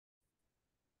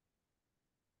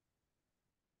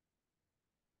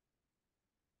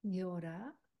Kia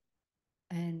ora,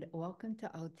 and welcome to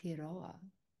Aotearoa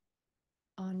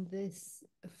on this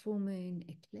full moon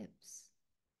eclipse.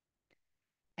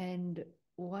 And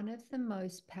one of the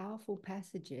most powerful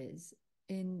passages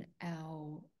in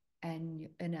our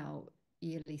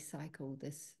yearly cycle,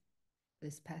 this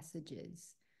passage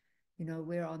is,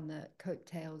 we're on the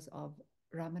coattails of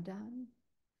Ramadan.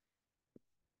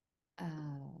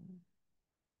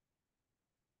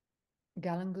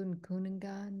 Galangun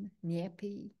Kunungan,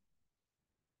 Nyepi.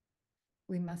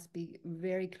 We must be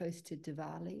very close to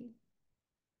Diwali.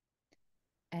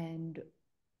 And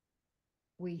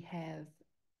we have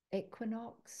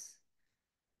Equinox.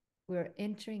 We're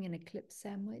entering an eclipse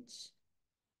sandwich,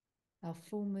 our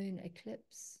full moon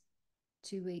eclipse.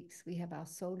 2 weeks, we have our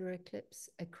solar eclipse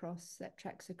that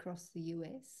tracks across the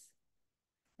US.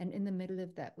 And in the middle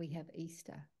of that, we have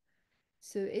Easter.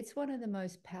 So it's one of the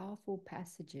most powerful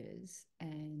passages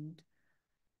and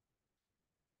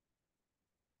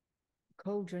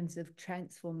cauldrons of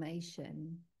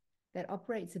transformation that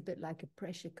operates a bit like a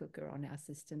pressure cooker on our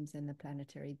systems and the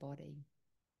planetary body.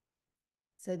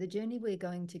 So the journey we're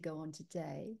going to go on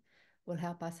today will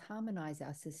help us harmonize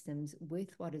our systems with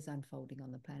what is unfolding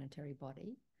on the planetary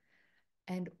body,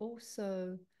 and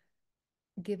also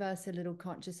give us a little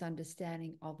conscious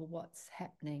understanding of what's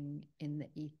happening in the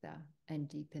ether and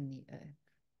deep in the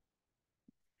earth.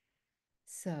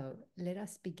 So let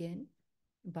us begin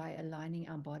by aligning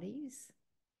our bodies.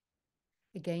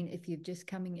 Again, if you're just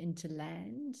coming into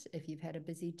land, if you've had a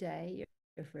busy day,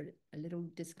 if you're a little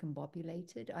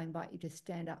discombobulated, I invite you to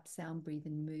stand up, sound, breathe,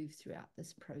 and move throughout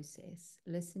this process.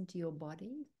 Listen to your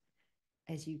body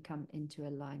as you come into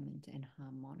alignment and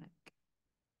harmonic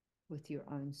with your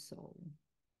own soul.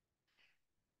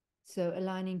 So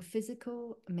aligning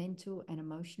physical, mental, and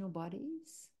emotional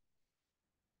bodies.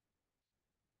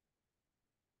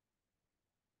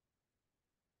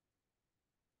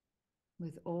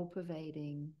 With all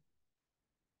pervading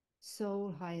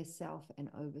soul, higher self, and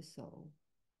oversoul.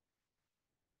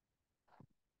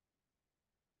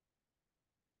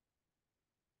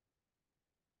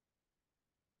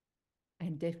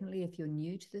 And definitely, if you're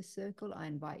new to this circle, I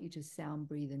invite you to sound,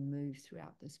 breathe, and move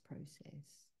throughout this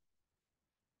process.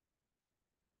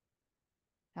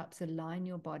 Helps align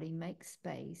your body, make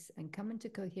space, and come into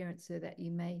coherence so that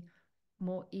you may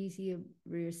more easily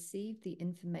receive the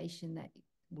information that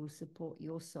will support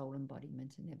your soul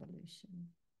embodiment and evolution.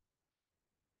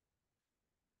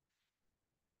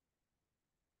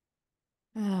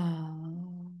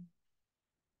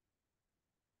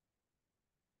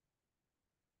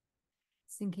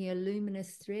 Sinking a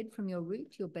luminous thread from your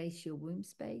root, your base, your womb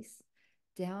space,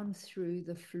 down through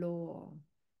the floor,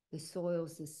 the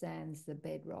soils, the sands, the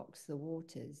bedrocks, the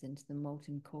waters, into the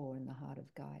molten core in the heart of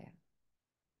Gaia.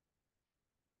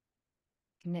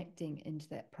 Connecting into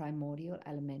that primordial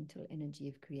elemental energy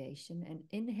of creation and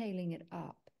inhaling it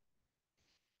up,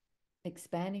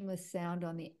 expanding with sound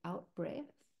on the out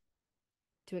breath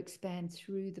to expand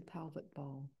through the pelvic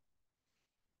bowl.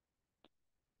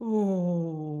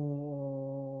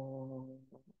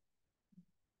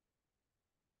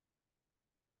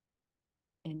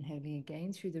 Inhaling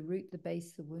again through the root, the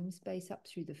base, the womb space, up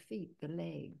through the feet, the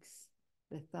legs,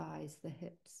 the thighs, the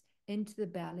hips, into the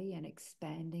belly, and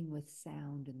expanding with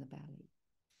sound in the belly.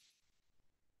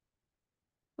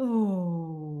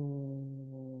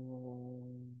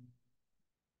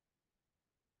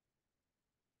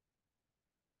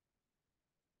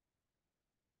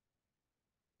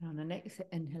 On the next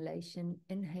inhalation,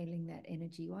 inhaling that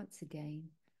energy once again,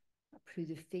 up through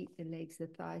the feet, the legs, the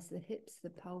thighs, the hips, the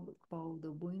pelvic bowl,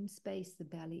 the womb space, the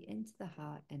belly, into the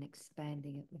heart, and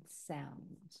expanding it with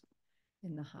sound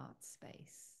in the heart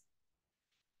space.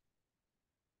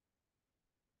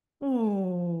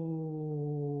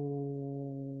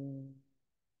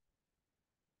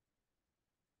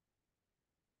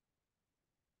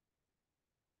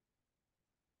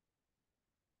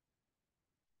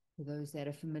 For those that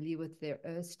are familiar with their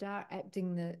Earth star,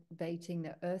 activating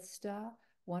the Earth star,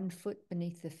 1 foot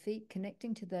beneath the feet,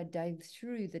 connecting to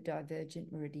through the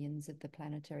divergent meridians of the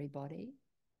planetary body.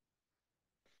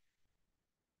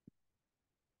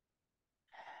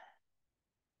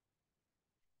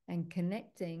 And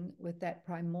connecting with that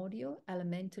primordial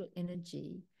elemental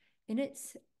energy in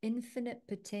its infinite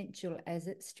potential as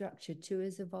its structure too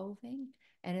is evolving,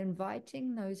 and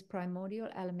inviting those primordial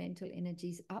elemental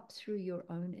energies up through your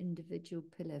own individual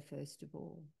pillar, first of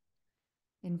all.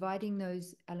 Inviting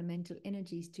those elemental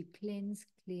energies to cleanse,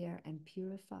 clear, and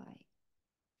purify.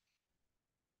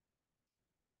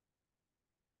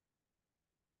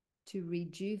 To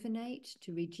rejuvenate,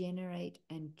 to regenerate,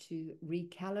 and to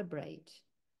recalibrate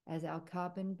as our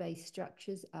carbon-based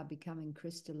structures are becoming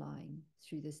crystalline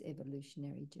through this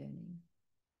evolutionary journey.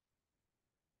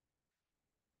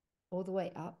 All the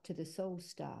way up to the soul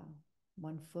star,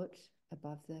 1 foot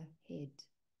above the head.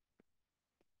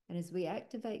 And as we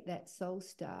activate that soul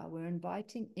star, we're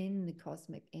inviting in the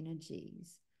cosmic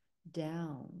energies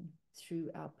down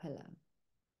through our pillar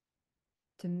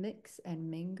to mix and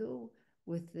mingle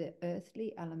with the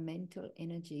earthly elemental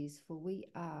energies, for we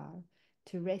are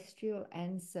terrestrial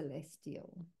and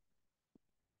celestial.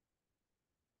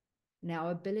 And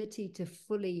our ability to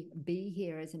fully be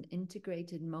here as an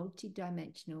integrated,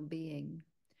 multidimensional being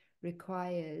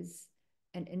requires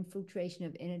an infiltration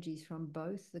of energies from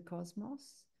both the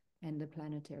cosmos and the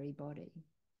planetary body,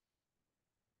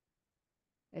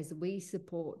 as we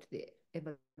support the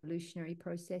evolutionary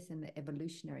process and the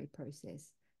evolutionary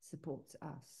process supports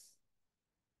us.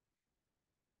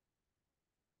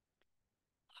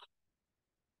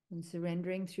 And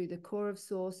surrendering through the core of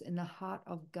source in the heart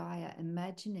of Gaia,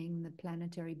 imagining the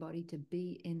planetary body to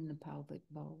be in the pelvic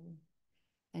bowl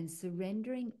and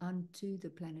surrendering unto the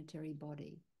planetary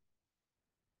body,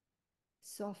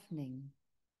 softening,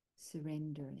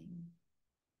 surrendering,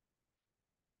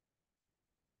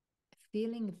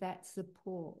 feeling that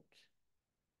support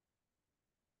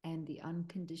and the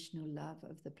unconditional love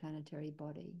of the planetary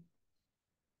body,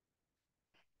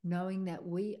 knowing that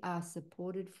we are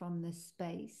supported from this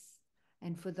space.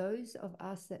 And for those of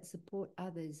us that support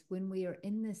others, when we are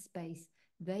in this space,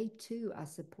 they too are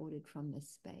supported from this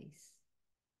space.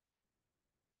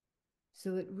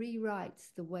 So it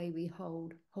rewrites the way we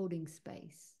holding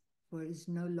space, for it is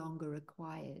no longer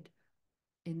required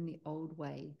in the old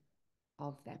way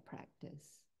of that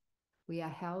practice. We are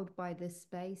held by this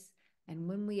space, and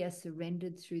when we are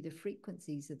surrendered through the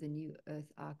frequencies of the new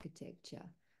earth architecture,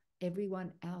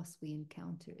 everyone else we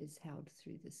encounter is held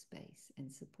through the space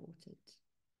and supported.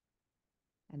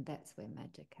 And that's where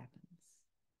magic happens.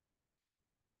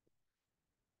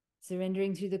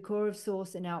 Surrendering through the core of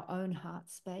source in our own heart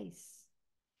space.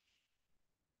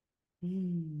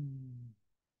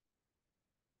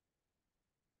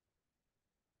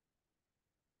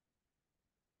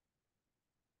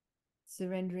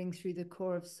 Surrendering through the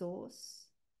core of source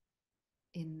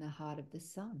in the heart of the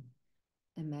sun,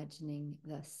 imagining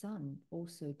the sun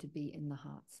also to be in the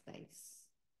heart space,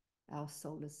 our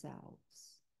solar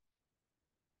selves.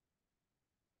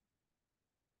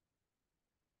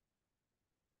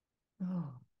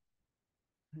 Oh.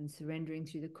 And surrendering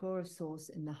through the core of source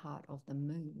in the heart of the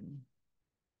moon.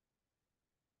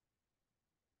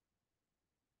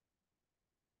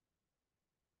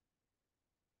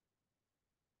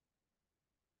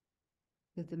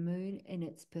 With the moon in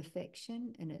its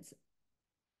perfection, in its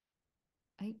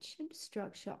ancient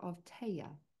structure of Gaia,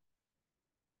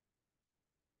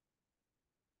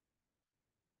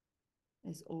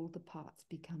 as all the parts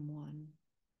become one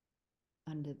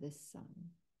under this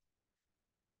sun,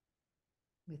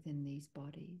 within these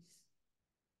bodies.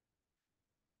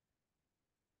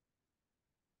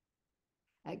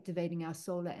 Activating our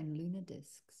solar and lunar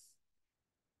discs.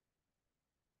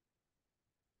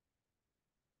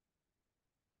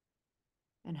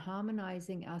 And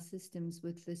harmonizing our systems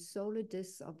with the solar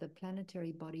discs of the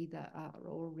planetary body that are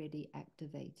already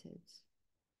activated.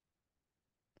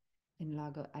 In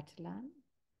Lago Atlan,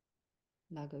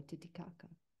 Lago Titicaca,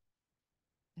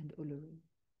 and Uluru.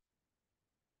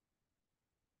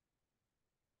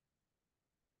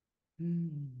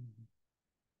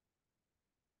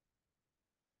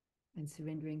 And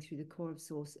surrendering through the core of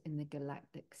source in the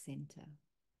galactic center.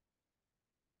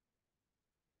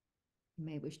 You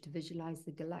may wish to visualize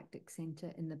the galactic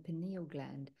center in the pineal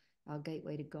gland, our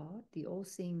gateway to God, the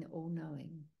all-seeing, the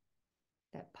all-knowing,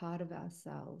 that part of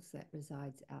ourselves that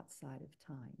resides outside of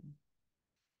time.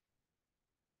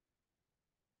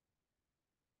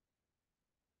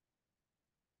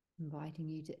 Inviting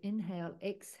you to inhale,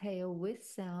 exhale with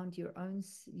sound, your own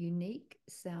unique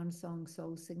sound song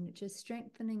soul signature,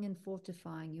 strengthening and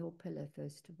fortifying your pillar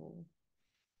first of all.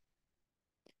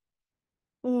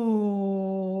 Oh.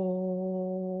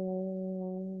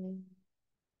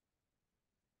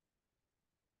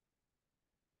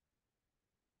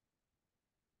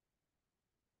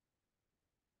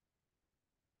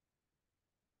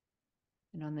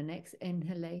 And on the next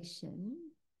inhalation,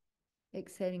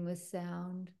 exhaling with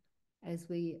sound as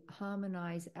we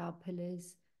harmonize our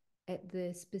pillars at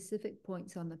the specific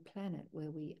points on the planet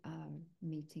where we are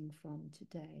meeting from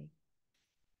today.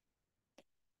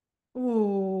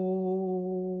 Oh.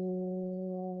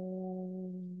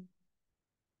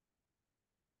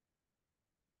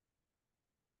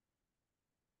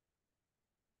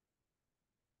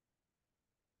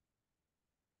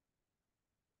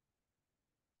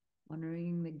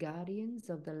 honoring the guardians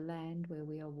of the land where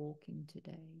we are walking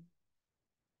today,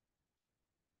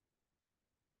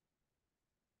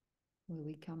 where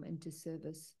we come into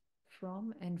service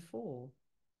from and for.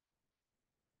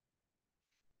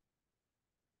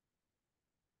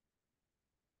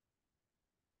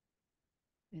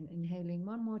 And inhaling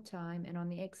one more time, and on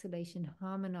the exhalation,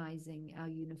 harmonizing our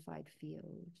unified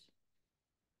field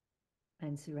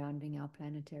and surrounding our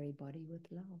planetary body with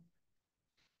love.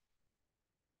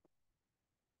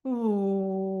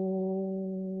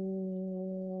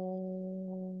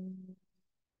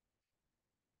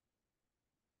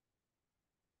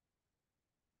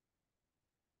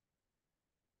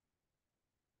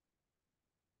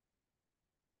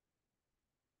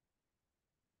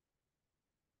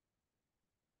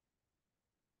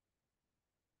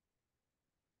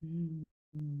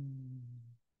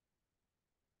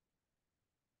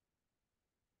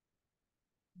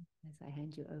 As I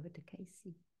hand you over to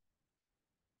Casey.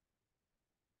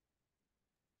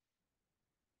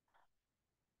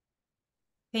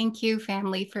 Thank you,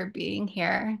 family, for being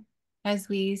here as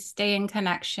we stay in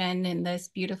connection in this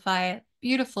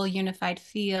beautiful unified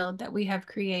field that we have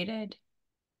created.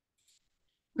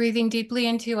 Breathing deeply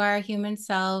into our human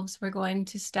selves, we're going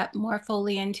to step more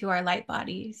fully into our light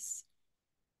bodies.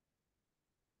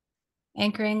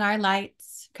 Anchoring our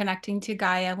lights, connecting to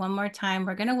Gaia one more time.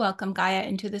 We're going to welcome Gaia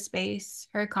into the space,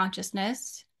 her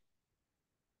consciousness.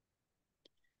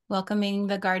 Welcoming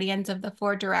the guardians of the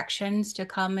four directions to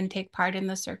come and take part in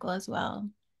the circle as well.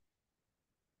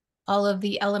 All of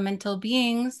the elemental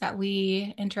beings that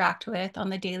we interact with on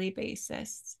the daily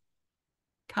basis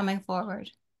coming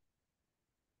forward.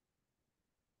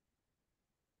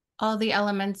 All the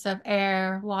elements of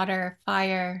air, water,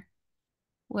 fire,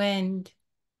 wind,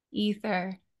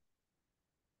 ether,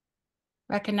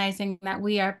 recognizing that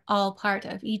we are all part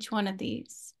of each one of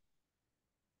these.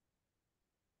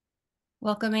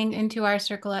 Welcoming into our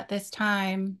circle at this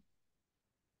time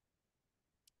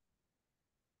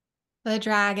the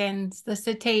dragons, the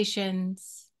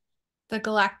cetaceans, the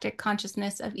galactic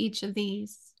consciousness of each of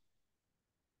these.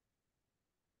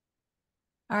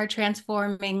 Our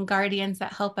transforming guardians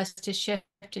that help us to shift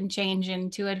and change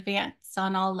and to advance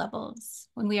on all levels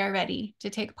when we are ready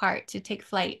to take part, to take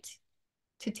flight,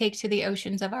 to take to the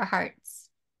oceans of our hearts.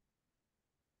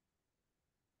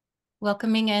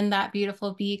 Welcoming in that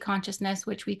beautiful bee consciousness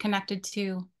which we connected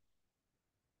to,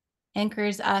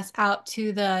 anchors us out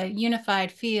to the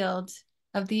unified field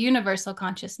of the universal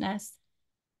consciousness,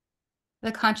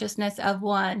 the consciousness of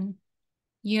one,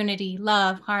 unity,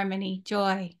 love, harmony,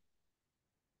 joy.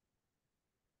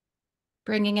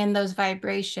 Bringing in those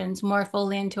vibrations more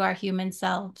fully into our human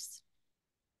selves.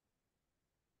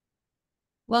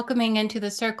 Welcoming into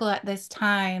the circle at this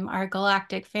time, our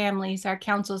galactic families, our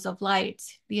councils of light,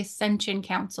 the ascension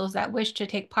councils that wish to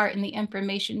take part in the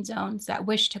information zones, that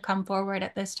wish to come forward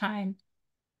at this time.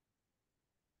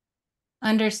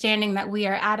 Understanding that we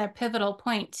are at a pivotal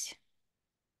point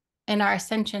in our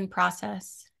ascension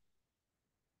process,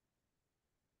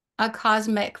 a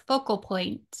cosmic focal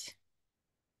point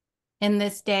in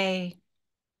this day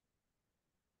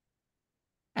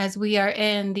as we are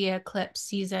in the eclipse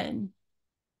season.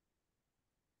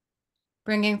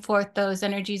 Bringing forth those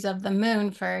energies of the moon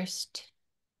first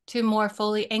to more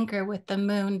fully anchor with the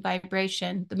moon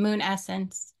vibration, the moon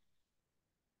essence,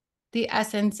 the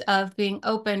essence of being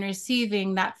open,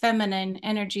 receiving that feminine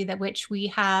energy that which we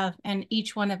have in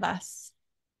each one of us.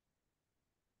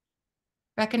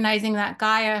 Recognizing that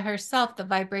Gaia herself, the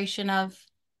vibration of,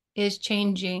 is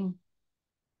changing.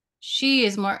 She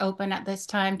is more open at this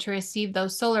time to receive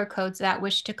those solar codes that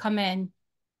wish to come in.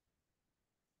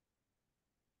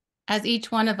 As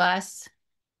each one of us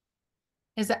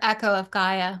is an echo of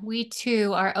Gaia, we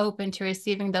too are open to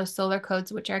receiving those solar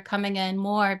codes which are coming in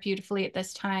more beautifully at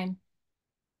this time.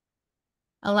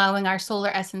 Allowing our solar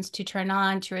essence to turn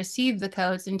on, to receive the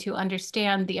codes and to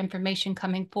understand the information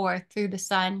coming forth through the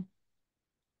sun.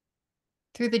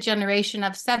 Through the generation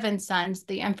of 7 suns,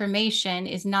 the information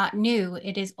is not new,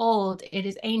 it is old, it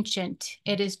is ancient,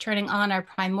 it is turning on our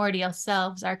primordial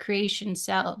selves, our creation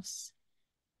selves.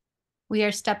 We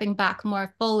are stepping back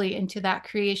more fully into that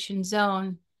creation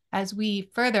zone as we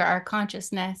further our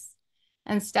consciousness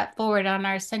and step forward on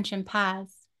our ascension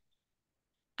paths,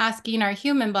 asking our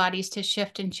human bodies to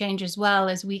shift and change as well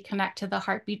as we connect to the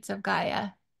heartbeats of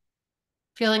Gaia,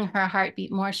 feeling her heartbeat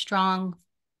more strong,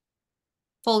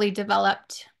 fully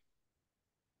developed.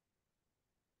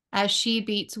 As she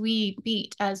beats, we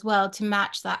beat as well to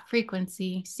match that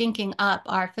frequency, syncing up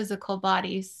our physical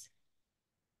bodies.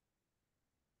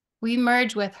 We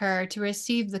merge with her to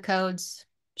receive the codes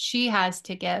she has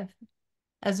to give,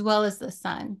 as well as the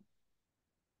sun.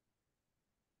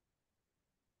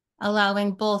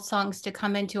 allowing both songs to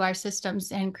come into our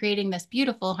systems and creating this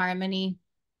beautiful harmony,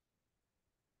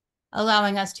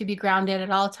 allowing us to be grounded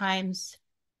at all times,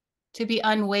 to be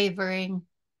unwavering,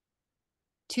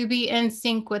 to be in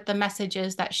sync with the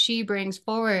messages that she brings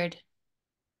forward,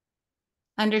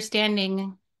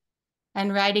 understanding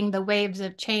and riding the waves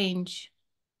of change,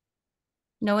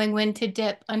 knowing when to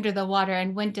dip under the water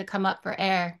and when to come up for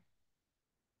air.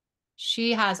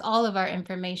 She has all of our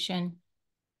information.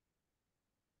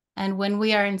 And when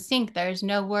we are in sync, there's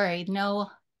no worry, no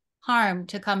harm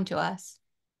to come to us.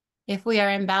 If we are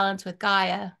in balance with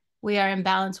Gaia, we are in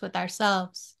balance with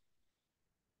ourselves.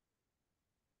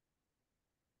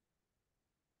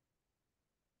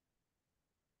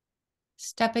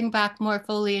 Stepping back more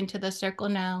fully into the circle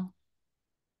now.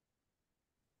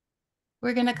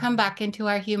 We're going to come back into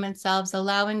our human selves,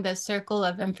 allowing the circle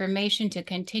of information to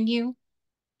continue,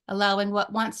 allowing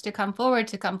what wants to come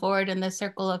forward in the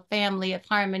circle of family, of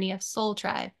harmony, of soul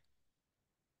tribe.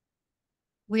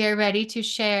 We are ready to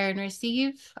share and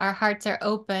receive. Our hearts are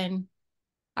open.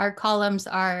 Our columns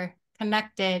are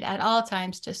connected at all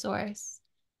times to source.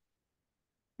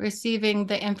 Receiving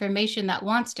the information that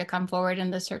wants to come forward in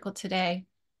the circle today.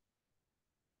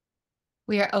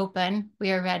 We are open.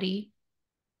 We are ready.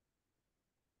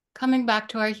 Coming back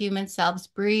to our human selves,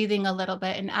 breathing a little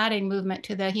bit and adding movement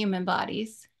to the human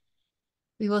bodies.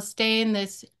 We will stay in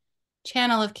this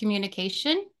channel of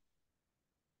communication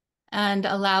and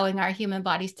allowing our human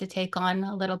bodies to take on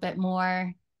a little bit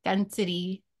more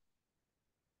density.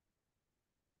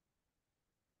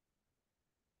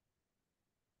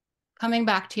 Coming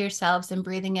back to yourselves and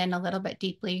breathing in a little bit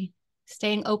deeply,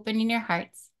 staying open in your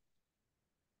hearts.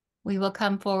 We will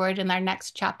come forward in our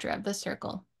next chapter of the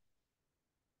circle.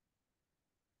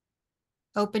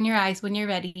 Open your eyes when you're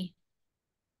ready.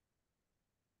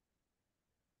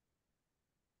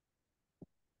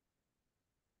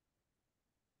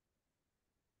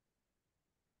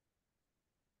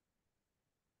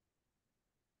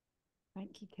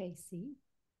 Thank you, Casey.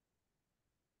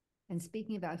 And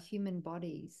speaking of our human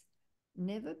bodies,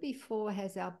 never before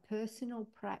has our personal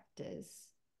practice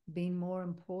been more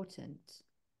important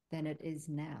than it is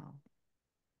now.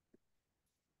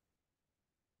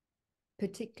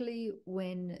 Particularly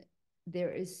when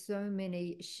there is so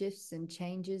many shifts and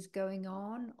changes going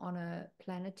on a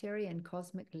planetary and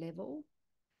cosmic level.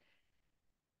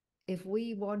 If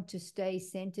we want to stay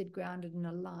centered, grounded, and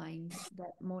aligned,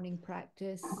 that morning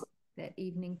practice, that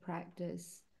evening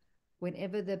practice,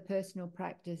 whenever the personal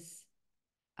practice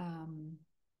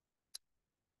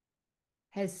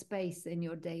has space in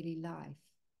your daily life,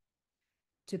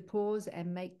 to pause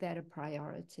and make that a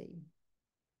priority.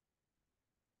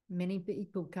 Many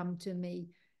people come to me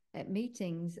at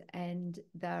meetings and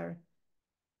they're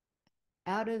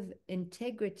out of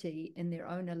integrity in their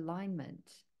own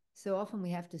alignment. So often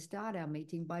we have to start our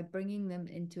meeting by bringing them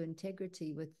into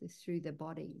integrity through their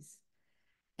bodies.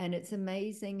 And it's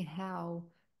amazing how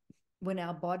when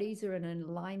our bodies are in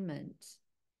alignment,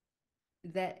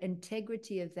 that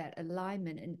integrity of that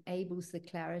alignment enables the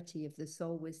clarity of the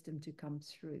soul wisdom to come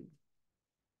through.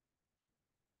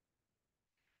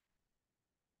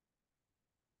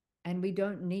 And we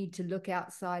don't need to look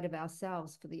outside of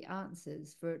ourselves for the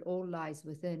answers, for it all lies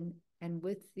within. And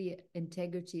with the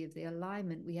integrity of the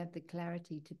alignment, we have the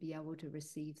clarity to be able to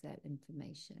receive that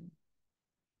information.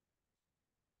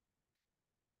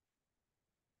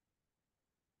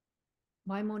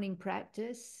 My morning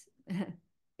practice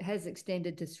has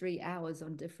extended to 3 hours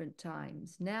on different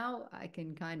times. Now I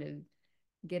can kind of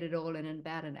get it all in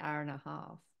about an hour and a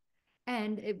half.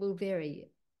 And it will vary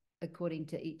according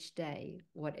to each day,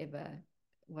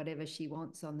 whatever she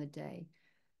wants on the day.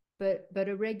 But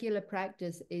a regular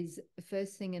practice is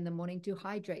first thing in the morning to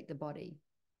hydrate the body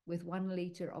with 1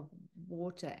 liter of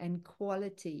water, and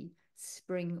quality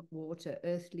spring water,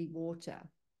 earthly water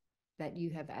that you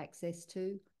have access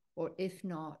to, or if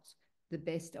not, the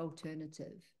best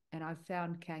alternative. And I've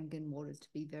found Kangen water to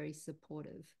be very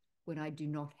supportive when I do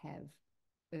not have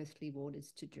earthly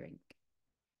waters to drink.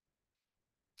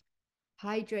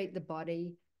 Hydrate the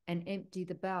body and empty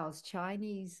the bowels.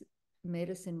 Chinese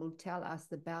medicine will tell us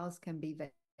the bowels can be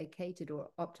vacated, or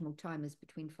optimal time is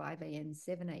between 5 a.m. and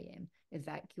 7 a.m.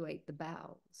 Evacuate the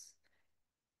bowels.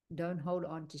 Don't hold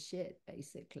on to shit,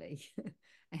 basically,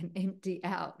 and empty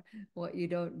out what you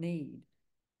don't need.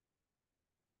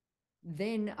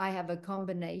 Then I have a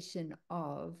combination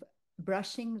of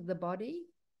brushing the body.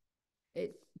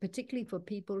 Particularly for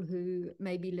people who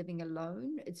may be living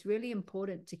alone, it's really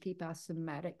important to keep our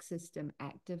somatic system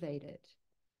activated.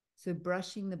 So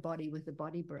brushing the body with a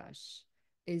body brush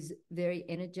is very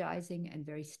energizing and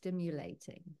very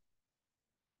stimulating.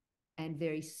 and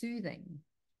very soothing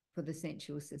for the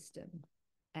sensual system.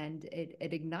 And it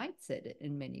ignites it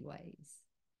in many ways.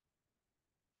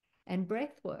 And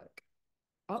breath work,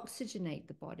 oxygenate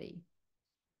the body.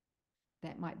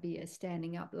 That might be a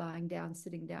standing up, lying down,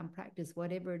 sitting down practice,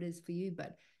 whatever it is for you.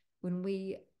 But when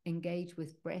we engage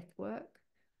with breath work,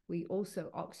 we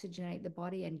also oxygenate the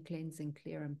body and cleanse and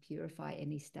clear and purify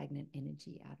any stagnant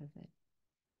energy out of it.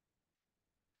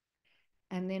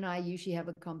 And then I usually have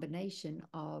a combination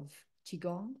of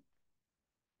Qigong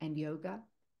and yoga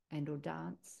and or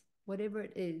dance, whatever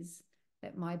it is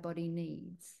that my body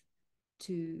needs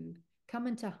to come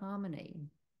into harmony.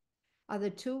 Other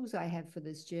tools I have for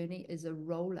this journey is a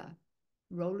roller.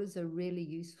 Rollers are really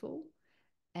useful,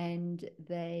 and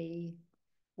they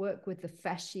work with the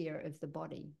fascia of the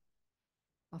body.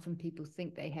 Often people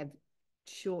think they have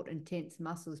short and tense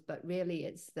muscles, but really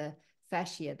it's the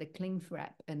fascia, the cling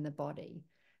wrap in the body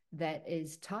that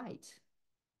is tight.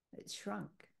 It's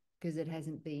shrunk because it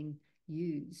hasn't been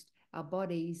used. Our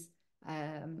bodies,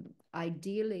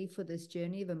 ideally for this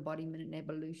journey of embodiment and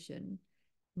evolution,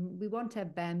 we want to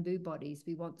have bamboo bodies.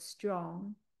 We want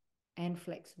strong and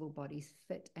flexible bodies,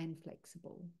 fit and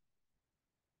flexible.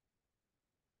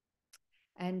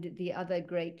 And the other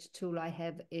great tool I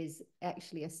have is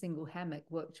actually a single hammock,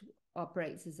 which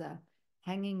operates as a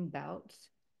hanging belt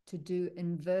to do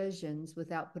inversions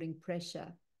without putting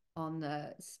pressure on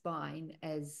the spine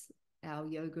as our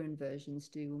yoga inversions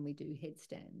do when we do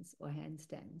headstands or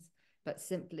handstands, but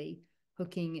simply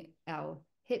hooking our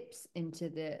hips into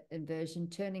the inversion,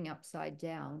 turning upside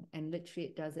down, and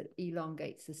literally it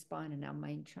elongates the spine and our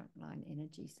main trunk line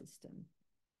energy system.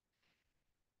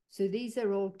 So these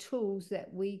are all tools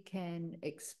that we can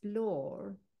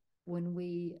explore when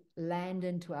we land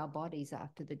into our bodies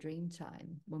after the dream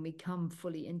time, when we come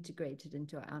fully integrated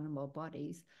into our animal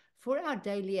bodies for our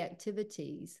daily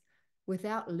activities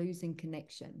without losing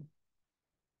connection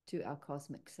to our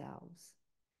cosmic selves,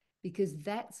 because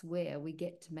that's where we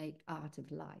get to make art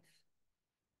of life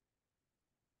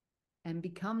and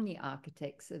become the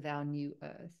architects of our new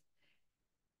earth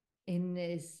in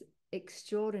this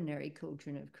extraordinary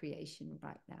cauldron of creation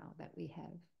right now that we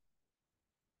have.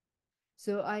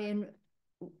 So I am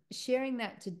sharing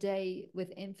that today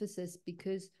with emphasis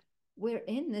because we're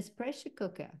in this pressure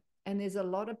cooker and there's a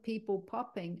lot of people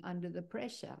popping under the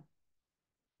pressure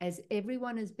as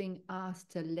everyone is being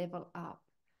asked to level up,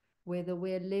 whether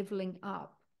we're leveling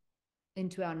up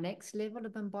into our next level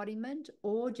of embodiment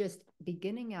or just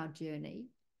beginning our journey,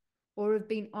 or have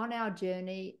been on our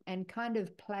journey and kind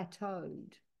of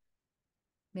plateaued,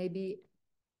 maybe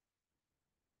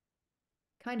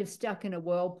kind of stuck in a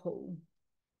whirlpool.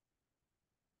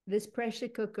 This pressure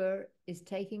cooker is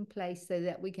taking place so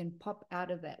that we can pop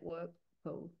out of that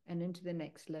whirlpool and into the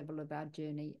next level of our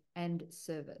journey and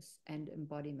service and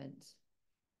embodiment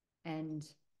and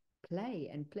play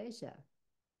and pleasure.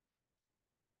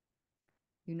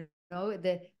 You know,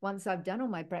 that once I've done all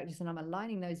my practice and I'm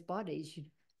aligning those bodies,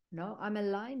 I'm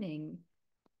aligning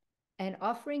and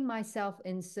offering myself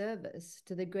in service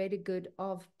to the greater good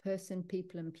of person,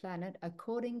 people, and planet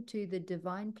according to the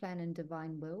divine plan and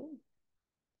divine will,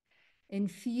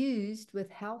 infused with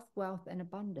health, wealth, and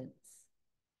abundance,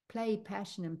 play,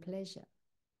 passion, and pleasure,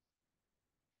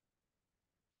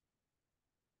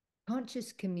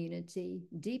 conscious community,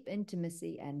 deep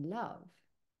intimacy, and love.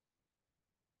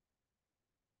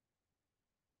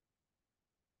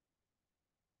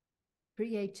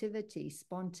 Creativity,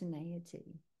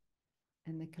 spontaneity,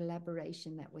 and the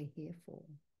collaboration that we're here for.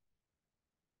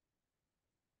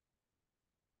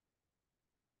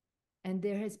 And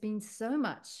there has been so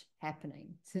much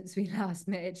happening since we last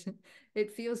met.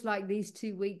 It feels like these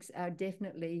 2 weeks are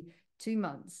definitely 2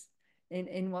 months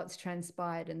in what's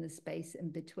transpired in the space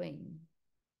in between.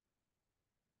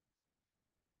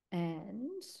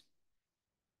 And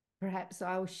perhaps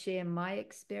I'll share my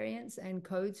experience and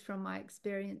codes from my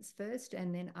experience first,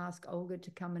 and then ask Olga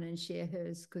to come in and share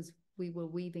hers, because we were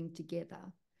weaving together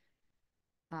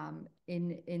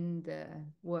in the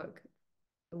work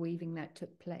weaving that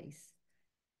took place.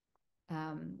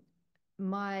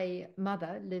 My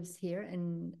mother lives here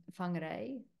in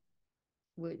Whangarei,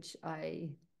 which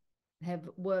I have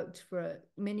worked for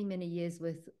many, many years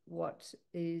with, what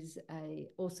is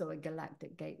also a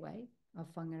galactic gateway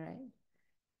of Whangarei.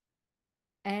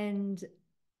 And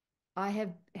I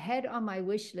have had on my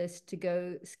wish list to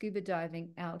go scuba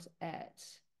diving out at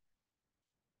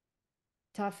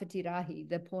Tawhitirahi,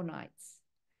 the Poor Nights.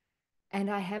 And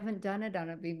I haven't done it,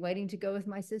 and I've been waiting to go with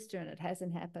my sister, and it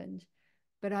hasn't happened.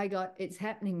 But it's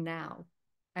happening now.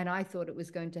 And I thought it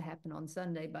was going to happen on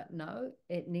Sunday, but no,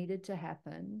 it needed to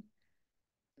happen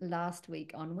last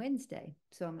week on Wednesday.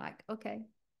 So I'm like, okay,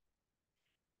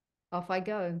 off I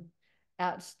go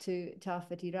out to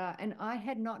Tawhitira. And I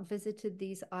had not visited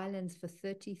these islands for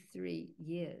 33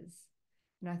 years.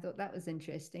 And I thought that was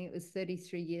interesting. It was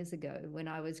 33 years ago when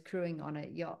I was crewing on a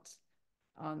yacht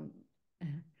on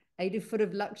 80 foot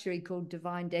of luxury called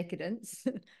Divine Decadence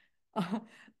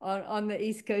on the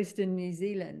East Coast in New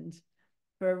Zealand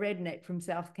for a redneck from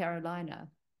South Carolina,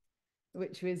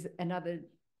 which was another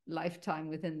lifetime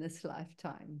within this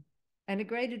lifetime and a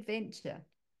great adventure.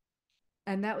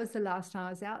 And that was the last time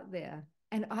I was out there.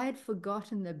 And I had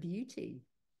forgotten the beauty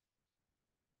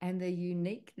and the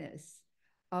uniqueness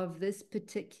of this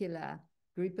particular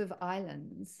group of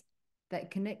islands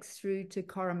that connects through to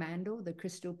Coromandel, the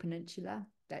Crystal Peninsula.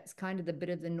 That's kind of the bit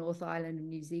of the North Island of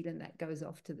New Zealand that goes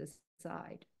off to the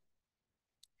side.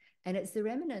 And it's the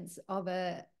remnants of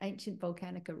an ancient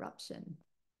volcanic eruption.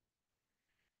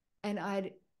 And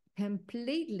I'd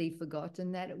completely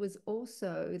forgotten that it was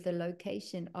also the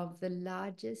location of the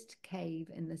largest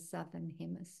cave in the southern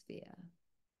hemisphere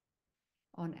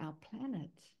on our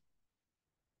planet,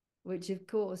 which of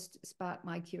course sparked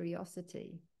my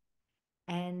curiosity.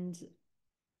 And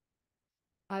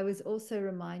I was also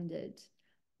reminded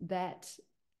that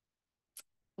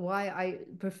why I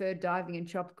prefer diving in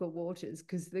tropical waters,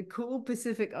 because the cool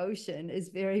Pacific Ocean is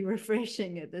very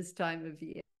refreshing at this time of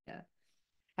year.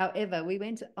 However,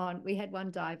 we had one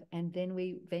dive and then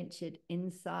we ventured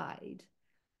inside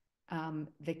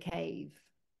the cave,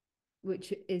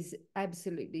 which is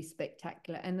absolutely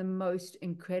spectacular and the most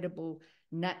incredible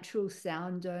natural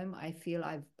sound dome I feel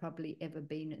I've probably ever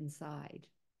been inside.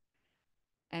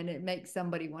 And it makes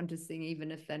somebody want to sing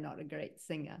even if they're not a great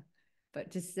singer.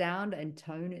 But to sound and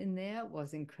tone in there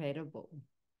was incredible.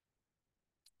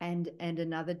 And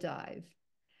another dive.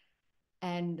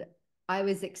 And I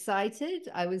was excited,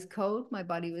 I was cold, my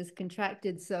body was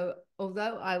contracted. So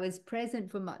although I was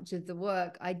present for much of the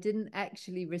work, I didn't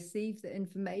actually receive the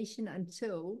information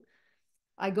until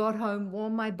I got home,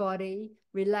 warmed my body,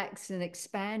 relaxed and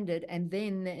expanded, and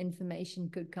then the information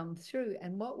could come through.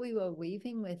 And what we were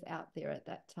weaving with out there at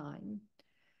that time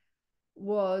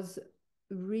was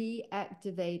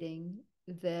reactivating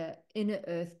the inner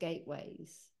earth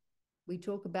gateways. We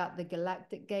talk about the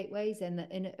galactic gateways and the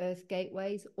inner earth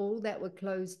gateways, all that were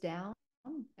closed down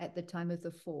at the time of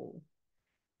the fall.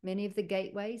 Many of the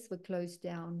gateways were closed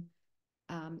down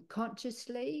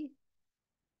consciously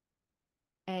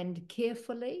and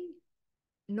carefully.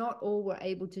 Not all were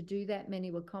able to do that.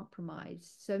 Many were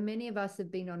compromised. So many of us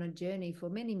have been on a journey for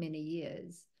many, many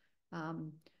years,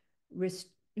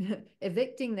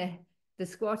 evicting the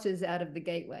squatters out of the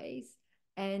gateways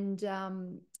and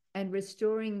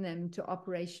restoring them to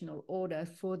operational order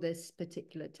for this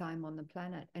particular time on the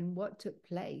planet. And what took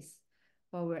place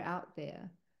while we're out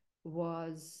there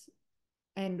was,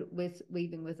 and with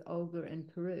weaving with Olga in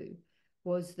Peru,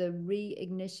 was the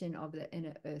reignition of the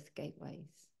inner earth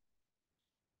gateways.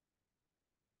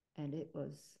 And it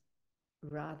was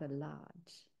rather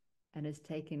large and has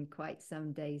taken quite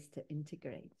some days to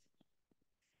integrate.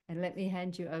 And let me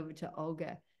hand you over to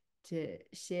Olga to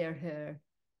share her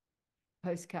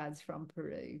postcards from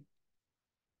Peru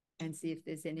and see if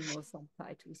there's any more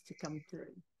subtitles to come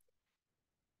through.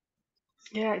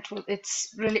 Yeah,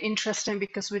 it's really interesting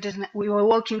because we were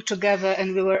working together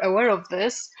and we were aware of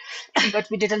this, but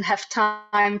we didn't have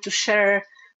time to share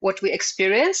what we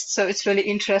experienced. So it's really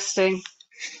interesting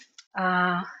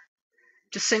to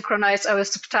synchronize our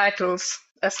subtitles,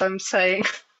 as I'm saying.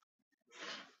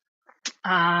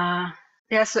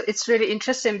 Yeah, so it's really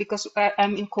interesting because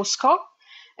I'm in Cusco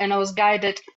and I was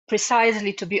guided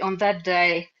precisely to be on that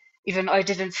day, even though I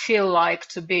didn't feel like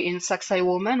to be in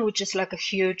Sacsayhuaman, which is like a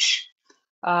huge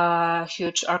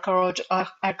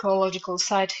archaeological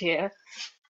site here.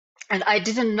 And I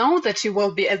didn't know that you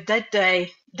will be at that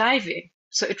day diving.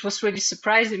 So it was really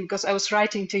surprising because I was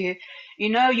writing to you, you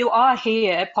know, you are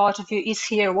here, part of you is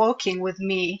here walking with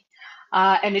me.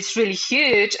 And it's really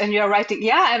huge. And you're writing,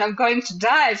 yeah, and I'm going to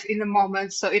dive in a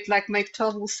moment. So it like made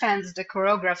total sense, the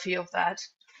choreography of that.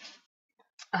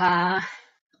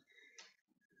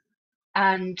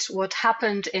 And what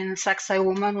happened in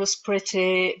Sacsayhuaman was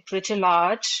pretty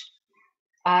large.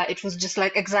 It was just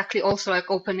like exactly also like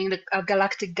opening a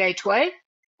galactic gateway,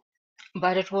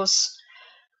 but it was,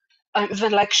 I'm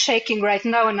even like shaking right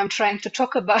now and I'm trying to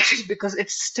talk about it because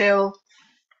it's still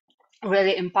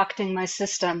really impacting my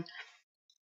system.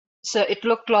 So it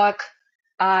looked like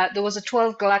there was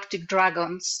 12 galactic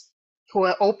dragons who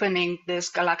were opening this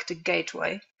galactic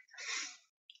gateway.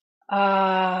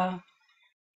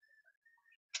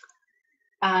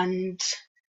 And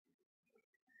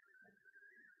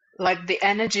like the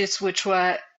energies which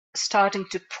were starting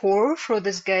to pour through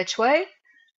this gateway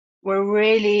were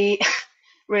really,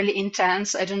 really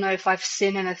intense. I don't know if I've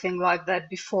seen anything like that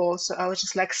before. So I was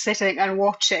just like sitting and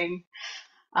watching.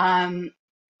 And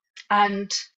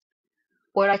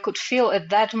what I could feel at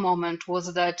that moment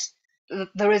was that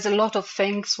there is a lot of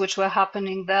things which were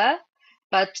happening there,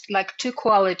 but like two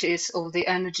qualities of the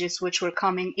energies which were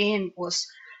coming in was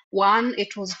one,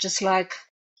 it was just like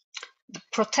the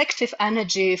protective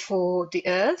energy for the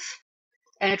earth,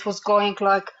 and it was going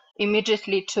like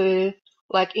immediately to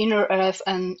like inner earth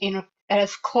and inner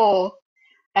earth core,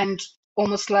 and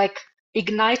almost like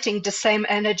igniting the same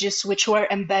energies which were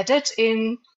embedded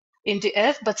in the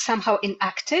earth but somehow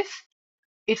inactive.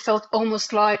 It felt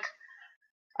almost like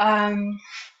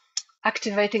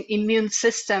activating immune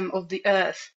system of the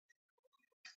earth,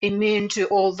 immune to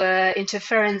all the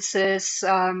interferences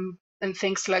and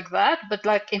things like that, but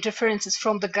like interferences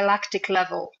from the galactic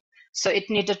level. So it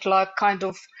needed like kind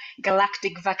of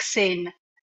galactic vaccine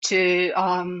to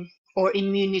or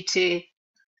immunity,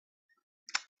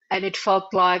 and it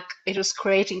felt like it was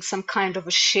creating some kind of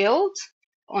a shield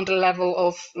on the level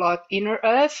of like inner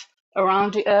earth,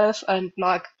 around the earth, and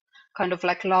like kind of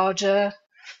like larger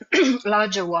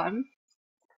larger one.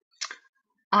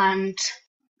 And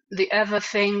the other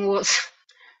thing was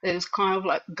there was kind of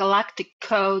like galactic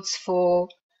codes for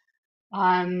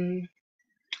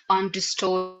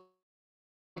undistorted,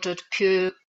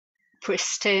 pure,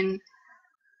 pristine,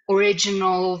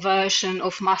 original version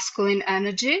of masculine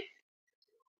energy,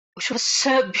 which was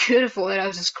so beautiful that I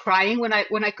was just crying when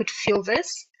I could feel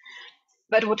this.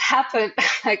 But what happened,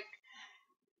 like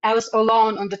I was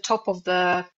alone on the top of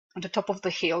the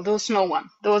hill. There was no one.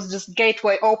 There was this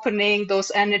gateway opening,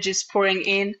 those energies pouring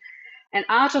in, and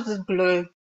out of the blue,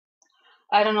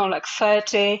 I don't know, like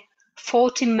 30,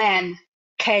 40 men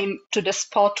came to the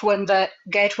spot when the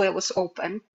gateway was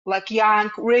open, like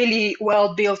young, really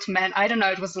well-built men. I don't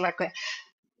know, it was like a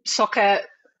soccer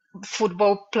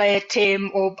football player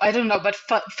team, or I don't know, but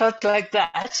felt like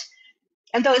that.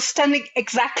 And they were standing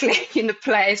exactly in the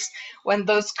place when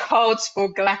those codes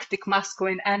for galactic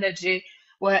masculine energy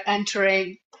were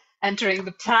entering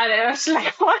the planet. I was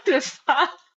like, what the fuck?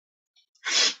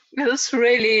 It was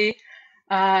really,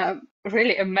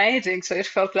 really amazing. So it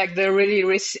felt like they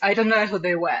really, I don't know who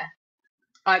they were.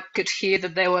 I could hear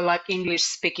that they were like English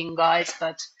speaking guys,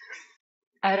 but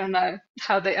I don't know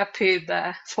how they appeared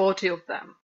there, 40 of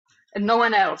them, and no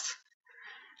one else.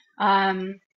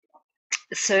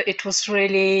 So it was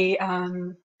really,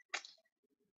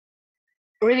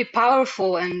 really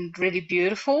powerful and really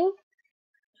beautiful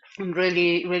and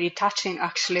really, really touching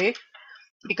actually,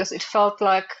 because it felt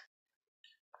like,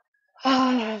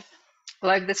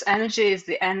 like this energy is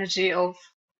the energy of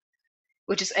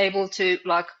which is able to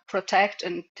like protect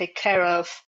and take care of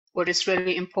what is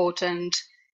really important,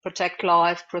 protect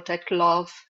life, protect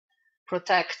love,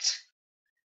 protect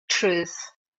truth,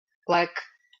 like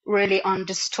really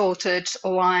undistorted,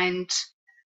 aligned,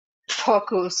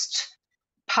 focused,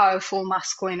 powerful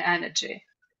masculine energy.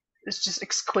 It's just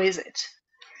exquisite.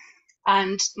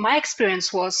 And my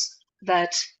experience was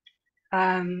that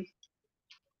I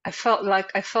felt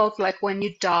like when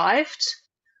you dived,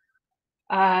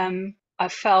 I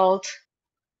felt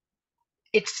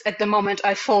it's at the moment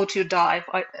I thought you dived.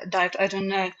 I don't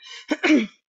know,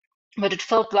 but it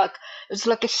felt like it was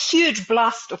like a huge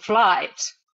blast of light.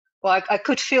 Like I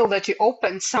could feel that you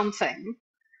opened something,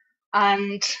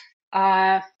 and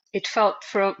it felt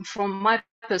from my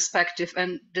perspective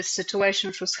and the situation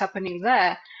which was happening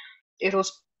there, it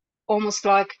was almost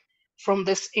like from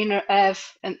this inner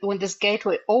earth, and when this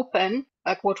gateway opened,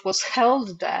 like what was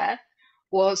held there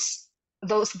was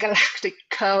those galactic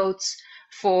codes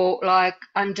for like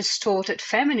undistorted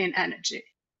feminine energy.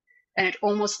 And it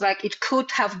almost like it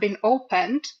could have been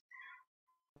opened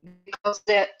because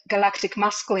the galactic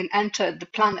masculine entered the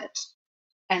planet,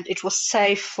 and it was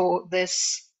safe for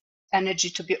this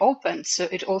energy to be opened. So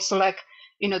it also like,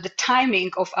 you know, the timing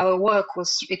of our work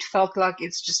was, it felt like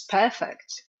it's just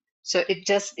perfect. So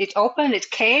it opened,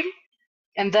 it came,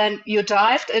 and then you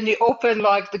dived and you opened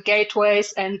like the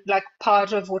gateways, and like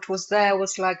part of what was there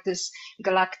was like this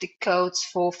galactic codes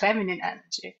for feminine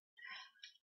energy.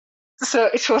 So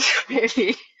it was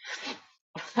really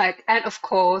like, and of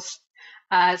course,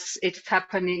 as it's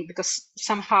happening, because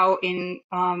somehow in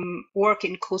work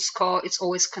in Cusco, it's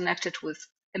always connected with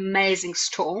amazing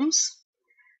storms.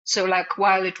 So like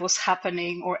while it was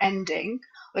happening or ending,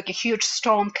 like a huge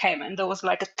storm came, and there was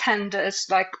like a tenders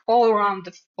like all around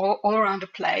the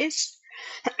place.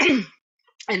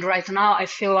 And right now I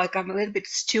feel like I'm a little bit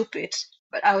stupid,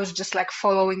 but I was just like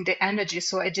following the energy,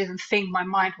 so I didn't think my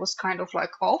mind was kind of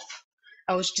like off.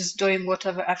 I was just doing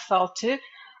whatever I felt to.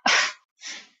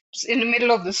 In the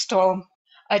middle of the storm,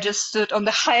 I just stood on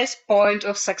the highest point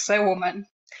of Saxay Woman,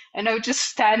 and I was just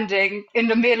standing in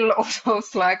the middle of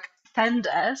those like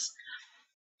tenders.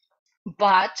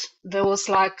 But there was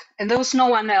no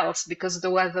one else because the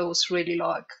weather was really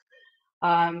like,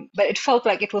 but it felt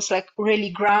like it was like really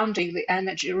grounding the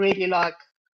energy, really like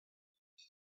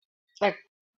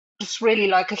just really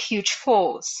like a huge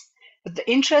force. But the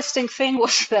interesting thing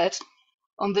was that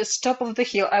on this top of the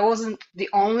hill, I wasn't the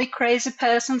only crazy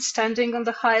person standing on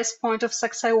the highest point of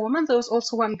Saxay Woman. There was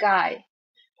also one guy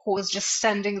who was just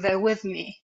standing there with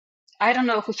me. I don't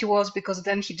know who he was because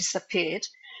then he disappeared,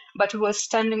 but we were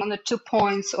standing on the 2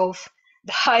 points of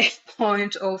the high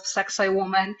point of Saxay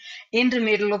Woman in the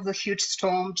middle of the huge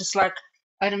storm, just like,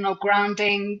 I don't know,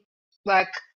 grounding,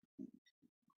 like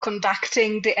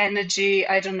conducting the energy,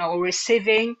 I don't know,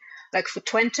 receiving, like for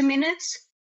 20 minutes.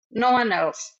 No one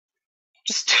else,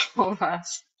 just two of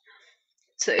us.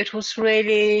 So it was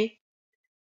really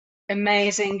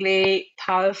amazingly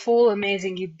powerful,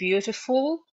 amazingly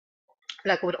beautiful.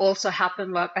 Like what also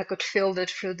happened, like I could feel that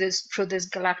through this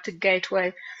galactic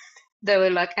gateway, there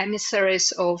were like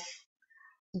emissaries of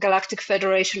Galactic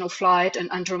Federation of Light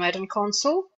and Andromedan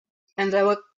Council, and they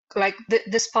were like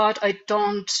this part I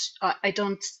don't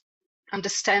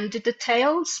understand the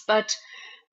details, but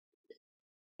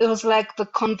it was like the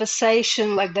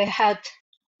conversation, like they had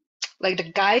like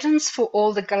the guidance for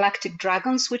all the galactic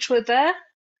dragons which were there,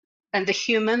 and the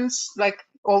humans, like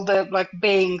all the like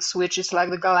beings, which is like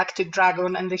the galactic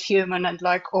dragon and the human and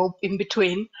like all in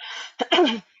between.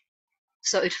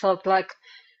 So it felt like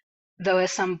there were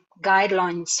some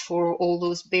guidelines for all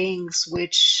those beings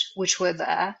which were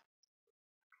there.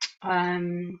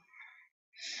 And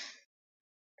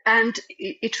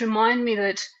it reminded me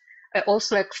that I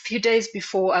also like a few days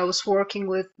before I was working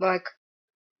with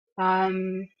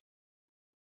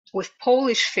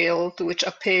Polish field, which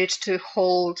appeared to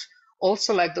hold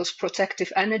also like those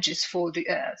protective energies for the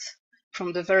earth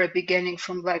from the very beginning,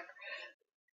 from like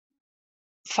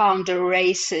founder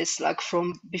races, like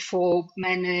from before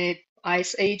many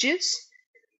ice ages.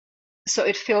 So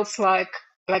it feels like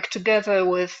together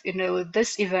with, you know,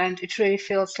 this event, it really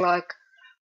feels like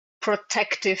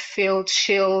protective field,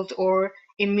 shield, or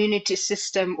immunity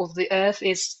system of the earth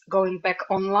is going back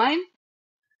online.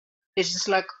 It's just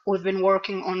like we've been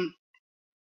working on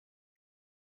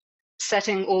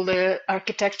setting all the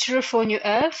architecture for new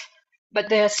earth, but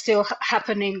there are still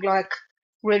happening like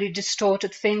really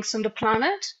distorted things on the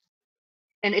planet.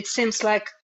 And it seems like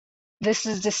this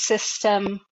is the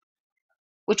system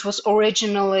which was on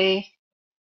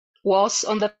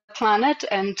the planet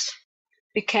and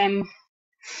became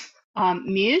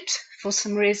mute for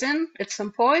some reason at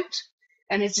some point,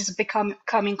 and it's just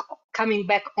coming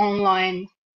back online.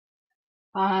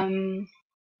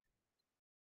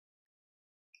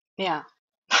 Yeah.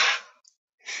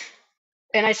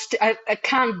 And I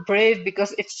can't breathe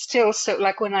because it's still so,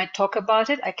 like when I talk about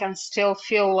it, I can still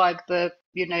feel like the,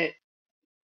 you know,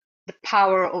 the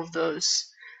power of those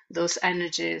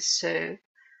energies. So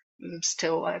I'm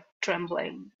still like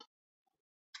trembling.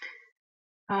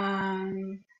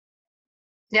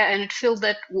 Yeah, and it feels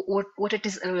that what it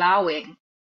is allowing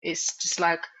is just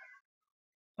like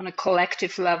on a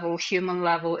collective level, human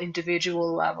level,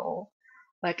 individual level.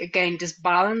 Like again, this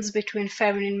balance between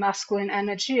feminine, masculine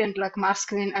energy, and like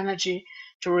masculine energy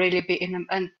to really be in,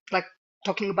 and like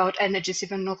talking about energies,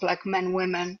 even not like men,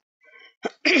 women,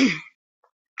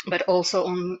 but also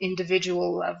on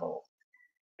individual level.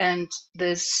 And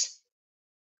this,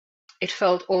 it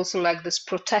felt also like this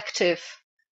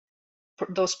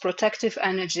those protective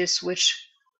energies, which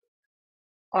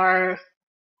are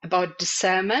about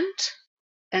discernment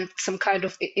and some kind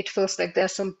of, it feels like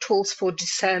there's some tools for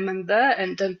discernment there,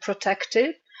 and then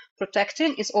protecting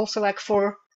is also like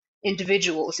for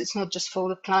individuals. It's not just for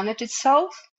the planet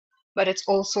itself, but it's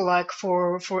also like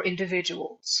for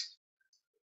individuals.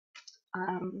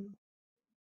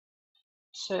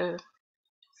 So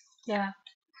yeah,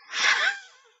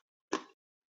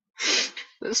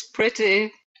 it's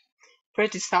pretty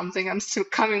something. I'm still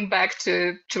coming back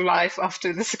to life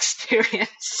after this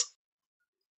experience.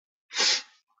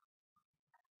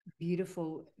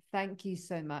 Beautiful. Thank you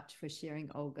so much for sharing,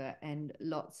 Olga, and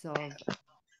lots of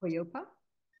Koyopa,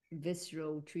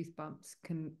 visceral truth bumps,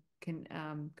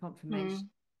 confirmation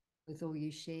with all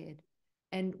you shared.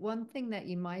 And one thing that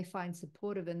you might find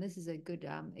supportive, and this is a good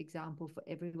example for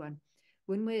everyone,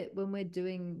 when we're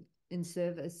doing in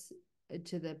service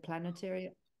to the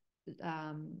planetary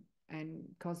and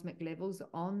cosmic levels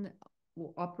on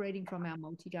operating from our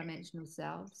multidimensional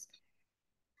selves,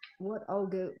 what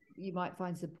Olga you might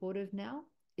find supportive now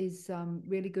is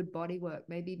really good body work.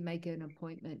 Maybe make an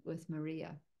appointment with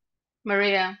Maria.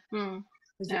 Maria.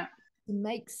 Yeah. To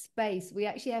make space, we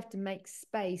actually have to make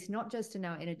space, not just in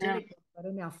our energetic, but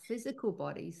in our physical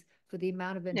bodies for the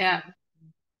amount of information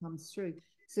that comes through.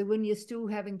 So when you're still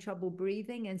having trouble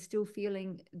breathing and still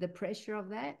feeling the pressure of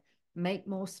that, make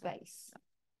more space.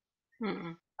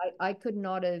 I could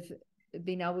not have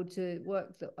been able to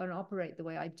work and operate the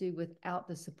way I do without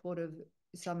the support of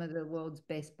some of the world's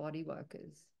best body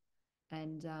workers.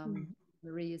 And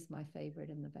Marie is my favorite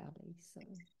in the valley. So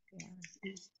yeah.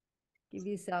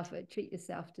 Treat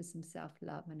yourself to some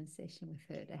self-love and a session with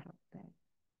her to help that.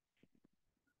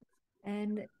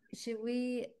 And should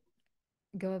we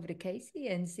go over to Casey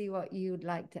and see what you would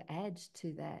like to add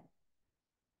to that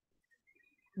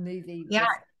movie? Yeah.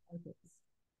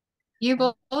 You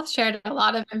both shared a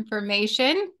lot of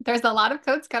information. There's a lot of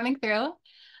codes coming through.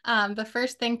 The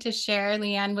first thing to share,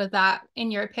 Leanne, was that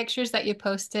in your pictures that you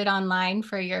posted online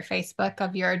for your Facebook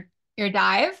of your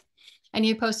dive, and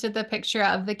you posted the picture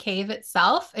of the cave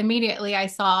itself, immediately I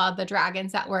saw the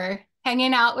dragons that were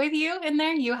hanging out with you in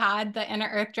there. You had the inner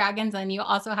earth dragons, and you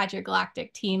also had your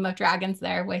galactic team of dragons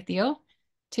there with you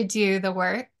to do the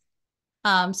work.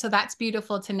 So that's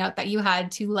beautiful to note that you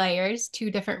had 2 layers, 2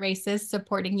 different races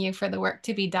supporting you for the work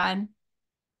to be done.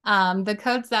 The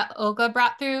codes that Olga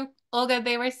brought through, Olga,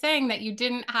 they were saying that you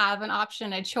didn't have an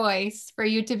option, a choice for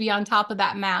you to be on top of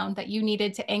that mound, that you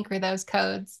needed to anchor those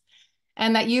codes,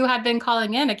 and that you had been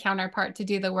calling in a counterpart to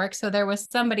do the work. So there was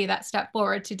somebody that stepped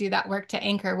forward to do that work to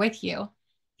anchor with you.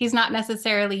 He's not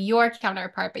necessarily your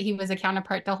counterpart, but he was a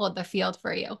counterpart to hold the field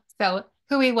for you. So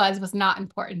who he was not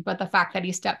important, but the fact that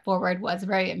he stepped forward was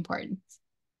very important.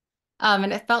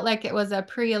 And it felt like it was a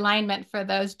pre-alignment for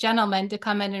those gentlemen to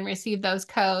come in and receive those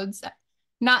codes,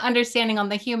 not understanding on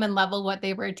the human level what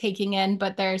they were taking in,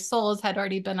 but their souls had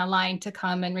already been aligned to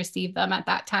come and receive them at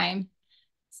that time,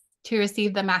 to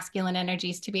receive the masculine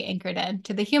energies to be anchored in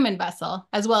to the human vessel,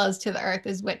 as well as to the earth,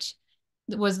 is which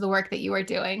was the work that you were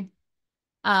doing.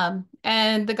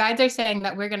 And the guides are saying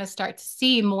that we're going to start to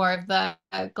see more of the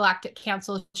galactic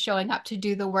council showing up to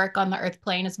do the work on the earth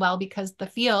plane as well, because the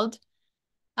field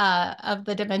of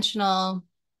the dimensional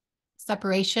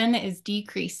separation is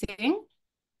decreasing.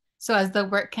 So as the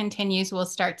work continues, we'll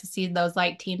start to see those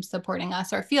light teams supporting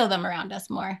us, or feel them around us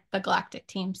more, the galactic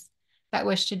teams that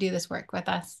wish to do this work with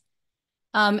us.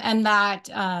 And that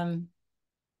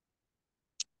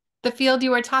the field you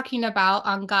were talking about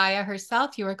on Gaia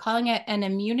herself, you were calling it an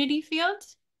immunity field.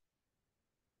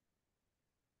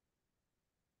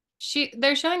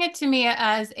 They're showing it to me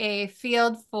as a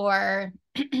field for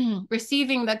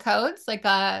receiving the codes, like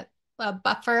a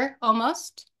buffer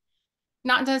almost.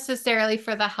 Not necessarily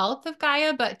for the health of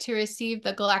Gaia, but to receive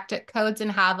the galactic codes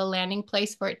and have a landing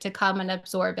place for it to come and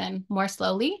absorb in more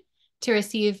slowly, to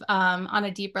receive on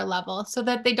a deeper level, so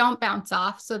that they don't bounce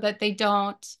off, so that they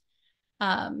don't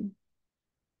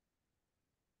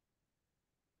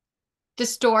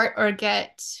distort or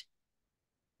get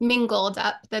mingled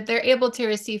up, that they're able to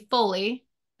receive fully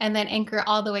and then anchor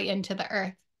all the way into the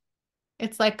earth.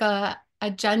 It's like a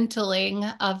gentling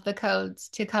of the codes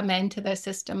to come into the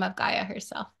system of Gaia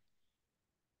herself.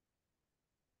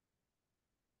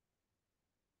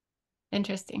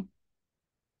 Interesting.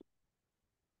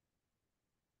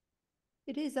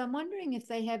 It is. I'm wondering if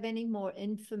they have any more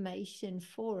information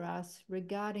for us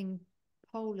regarding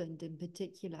Poland in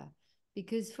particular,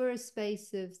 because for a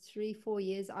space of 3-4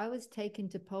 years, I was taken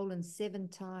to Poland 7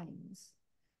 times,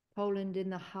 Poland in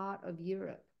the heart of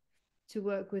Europe, to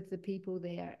work with the people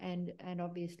there and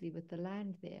obviously with the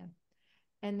land there.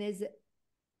 And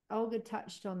Olga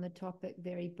touched on the topic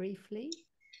very briefly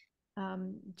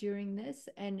during this,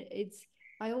 and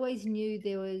I always knew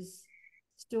there was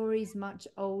stories much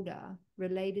older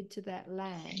related to that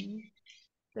land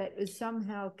that was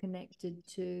somehow connected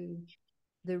to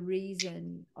the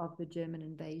reason of the German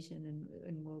invasion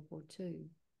in World War II.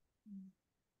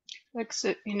 Like,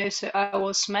 so, so I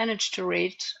was managed to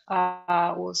read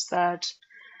was that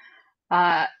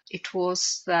it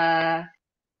was like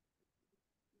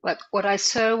what I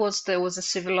saw was there was a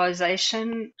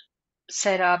civilization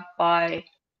set up by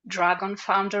dragon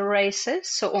founder races,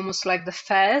 so almost like the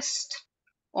first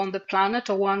on the planet,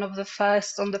 or one of the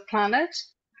first on the planet,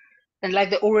 and like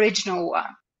the original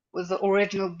one with the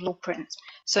original blueprints.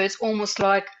 So it's almost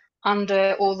like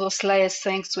under all those layers,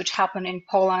 things which happen in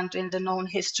Poland in the known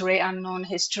history, unknown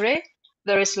history,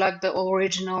 there is like the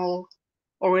original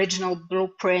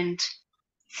blueprint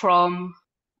from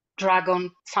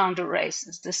dragon founder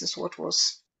races. This is what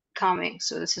was coming.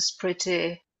 So this is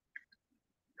pretty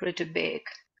big.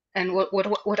 And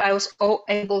what I was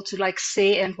able to like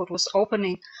see, and what was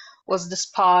opening was this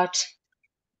part,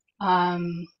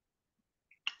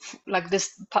 like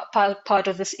this part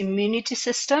of this immunity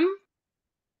system,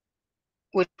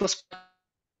 which was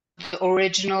the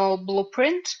original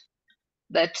blueprint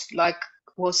that like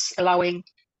was allowing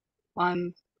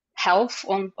health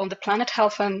on the planet,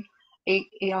 health and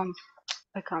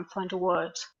I can't find a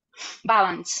word,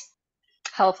 balance,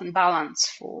 health and balance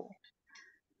for.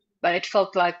 But it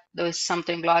felt like there was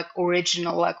something like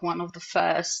original, like one of the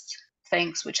first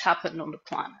things which happened on the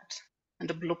planet, and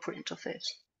the blueprint of it.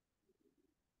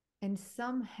 And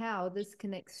somehow this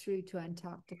connects through to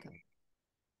Antarctica.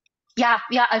 Yeah,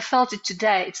 I felt it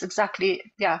today. It's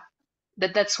exactly, yeah.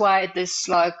 That's why this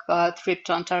like trip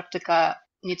to Antarctica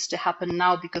needs to happen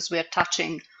now, because we are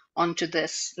touching onto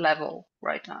this level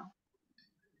right now.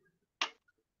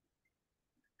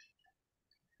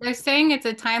 They're saying it's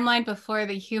a timeline before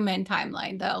the human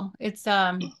timeline, though. It's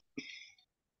the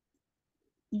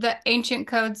ancient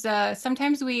codes.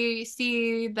 Sometimes we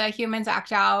see the humans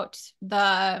act out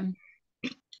the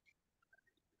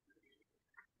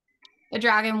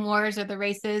dragon wars or the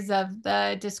races of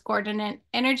the discordant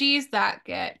energies that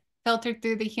get filtered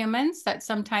through the humans, that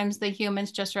sometimes the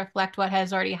humans just reflect what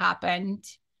has already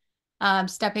happened.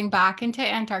 Stepping back into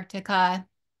Antarctica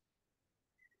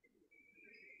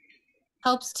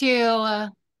helps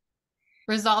to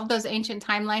resolve those ancient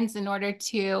timelines in order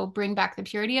to bring back the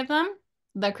purity of them.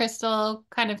 The crystal,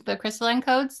 kind of the crystalline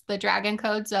codes, the dragon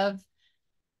codes of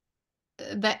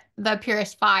the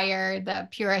purest fire, the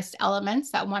purest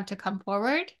elements that want to come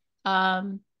forward.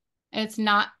 It's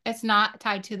not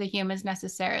tied to the humans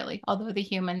necessarily, although the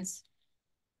humans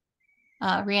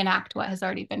reenact what has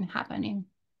already been happening.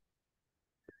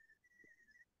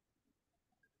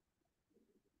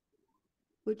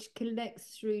 Which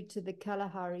connects through to the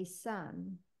Kalahari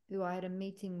sun, who I had a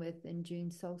meeting with in June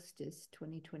solstice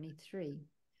 2023,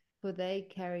 for they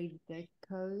carried the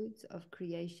codes of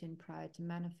creation prior to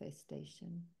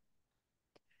manifestation.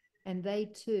 And they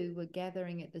too were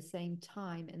gathering at the same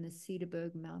time in the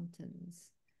Cederberg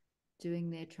Mountains, doing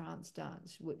their trance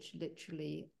dance, which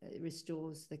literally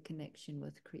restores the connection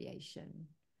with creation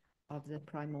of the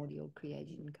primordial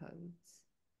creation codes.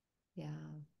 Yeah.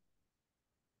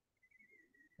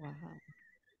 Wow.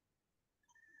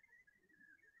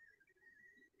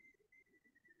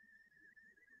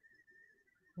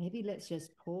 Maybe let's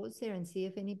just pause there and see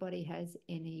if anybody has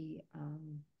any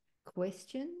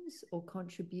questions or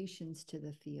contributions to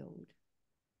the field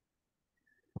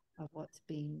of what's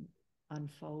been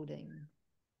unfolding.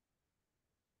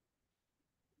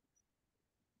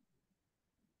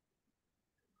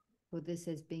 Well, this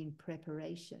has been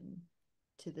preparation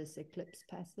to this eclipse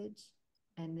passage,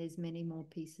 and there's many more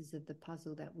pieces of the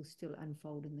puzzle that will still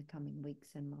unfold in the coming weeks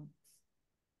and months.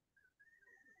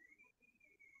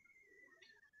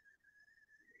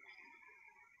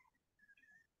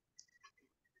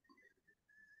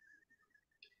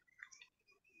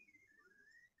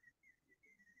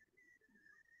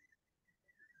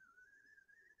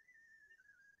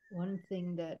 One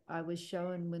thing that I was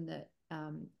shown when the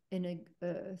inner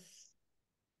earth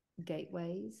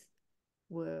gateways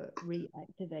were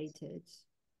reactivated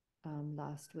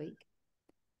last week,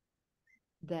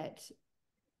 that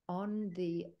on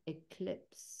the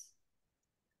eclipse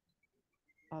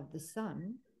of the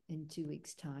sun in 2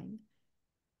 weeks' time,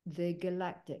 the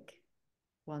galactic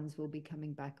ones will be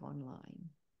coming back online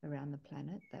around the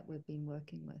planet that we've been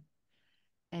working with.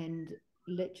 And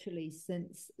literally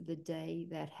since the day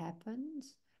that happened,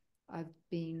 I've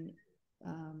been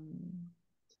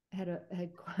had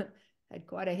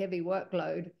quite a heavy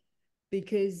workload,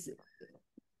 because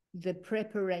the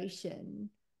preparation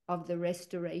of the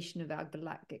restoration of our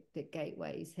galactic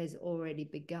gateways has already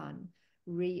begun,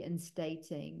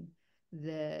 reinstating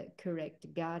the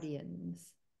correct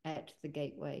guardians at the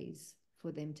gateways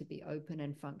for them to be open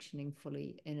and functioning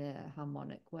fully in a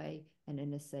harmonic way and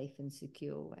in a safe and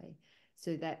secure way.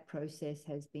 So that process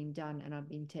has been done, and I've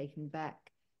been taken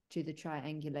back to the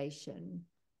triangulation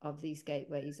of these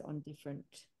gateways on different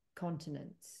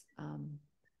continents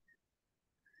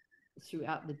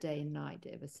throughout the day and night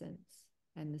ever since.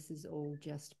 And this is all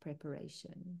just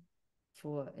preparation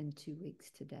for in 2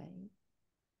 weeks today.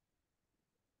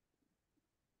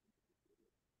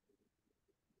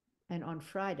 And on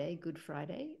Friday, Good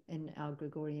Friday, in our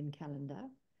Gregorian calendar,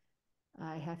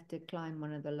 I have to climb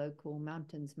one of the local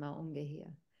mountains, Maunga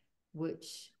here,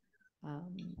 which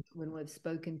when we've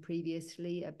spoken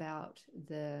previously about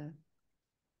the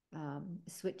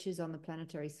switches on the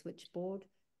planetary switchboard,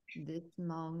 this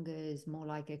manga is more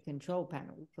like a control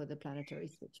panel for the planetary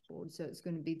switchboard. So it's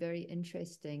going to be very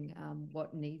interesting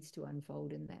what needs to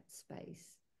unfold in that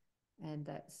space. And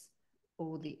that's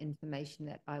all the information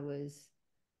that I was,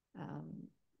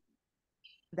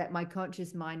 that my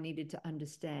conscious mind needed to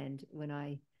understand when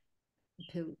I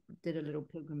did a little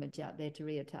pilgrimage out there to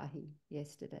Riotahi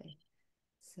yesterday.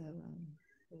 So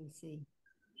we'll see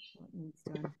what needs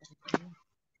to unfold there.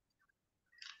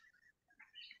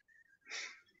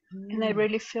 And I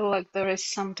really feel like there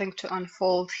is something to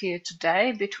unfold here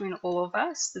today between all of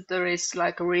us, that there is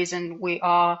like a reason we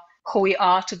are who we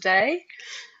are today.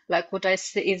 Like what I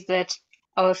see is that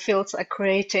our fields are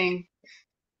creating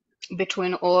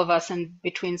between all of us and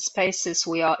between spaces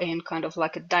we are in kind of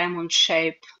like a diamond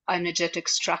shaped energetic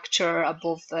structure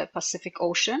above the Pacific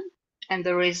Ocean. And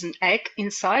there is an egg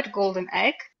inside, golden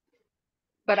egg.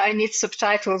 But I need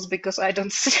subtitles because I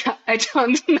don't I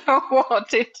don't know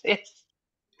what it is.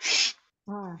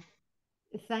 Ah,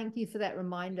 thank you for that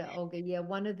reminder, Olga. Yeah,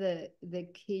 one of the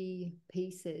key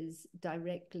pieces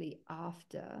directly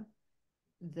after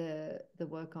the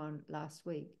work on last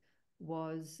week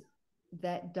was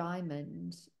that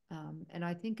diamond, and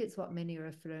I think it's what many are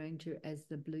referring to as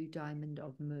the blue diamond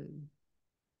of Mu.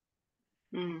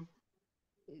 Mm.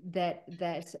 That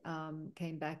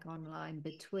came back online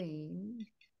between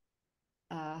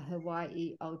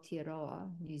Hawaii, Aotearoa,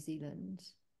 New Zealand,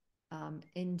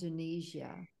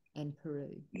 Indonesia, and Peru.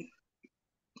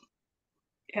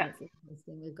 Yeah. That's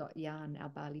interesting. We've got Jan, our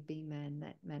Bali Bee man,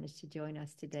 that managed to join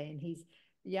us today, and he's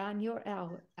Jan. You're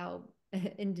our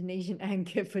Indonesian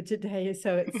anchor for today,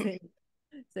 so it seems.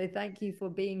 So thank you for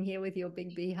being here with your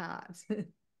big bee heart.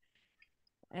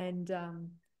 And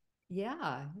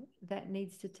yeah, that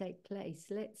needs to take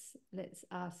place. Let's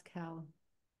ask how,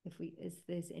 if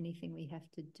there's anything we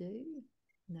have to do.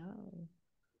 No,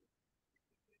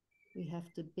 we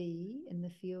have to be in the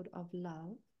field of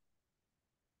love.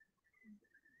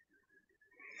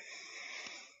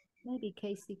 Maybe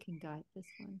Casey can guide this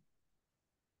one.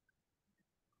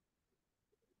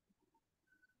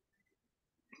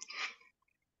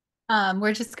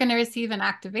 We're just going to receive an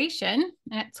activation,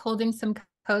 and it's holding some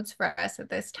codes for us at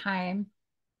this time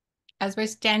as we're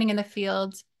standing in the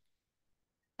field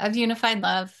of unified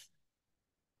love,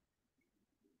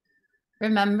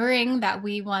 remembering that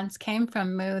we once came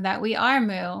from Mu, that we are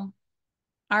Mu.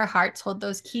 Our hearts hold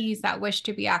those keys that wish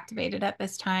to be activated at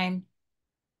this time,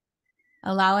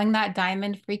 allowing that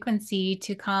diamond frequency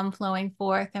to come flowing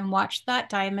forth, and watch that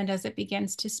diamond as it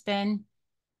begins to spin.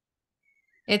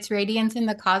 Its radiance in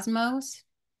the cosmos,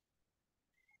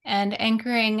 and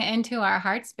anchoring into our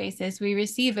heart spaces, we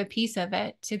receive a piece of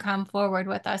it to come forward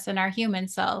with us in our human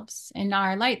selves, in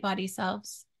our light body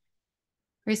selves,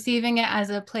 receiving it as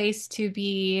a place to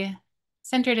be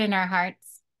centered in our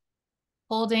hearts,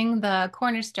 holding the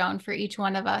cornerstone for each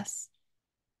one of us,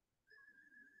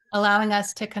 allowing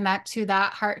us to connect to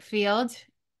that heart field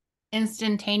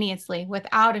instantaneously,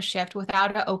 without a shift,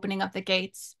 without an opening of the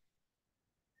gates.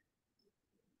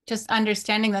 Just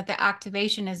understanding that the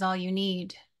activation is all you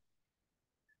need.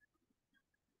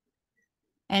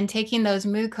 And taking those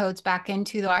Mu codes back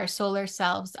into our solar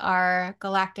selves, our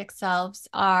galactic selves,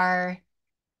 our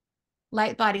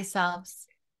light body selves,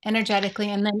 energetically,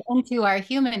 and then into our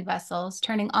human vessels,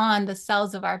 turning on the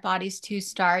cells of our bodies to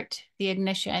start the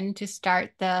ignition, to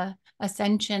start the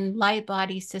ascension light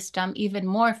body system even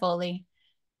more fully.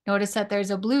 Notice that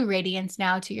there's a blue radiance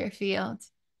now to your field.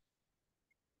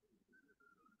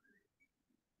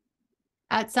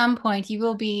 At some point, you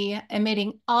will be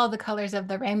emitting all the colors of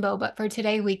the rainbow, but for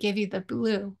today, we give you the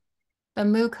blue, the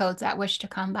Mu codes that wish to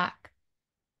come back.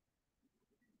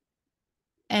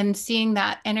 And seeing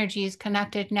that energy is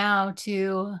connected now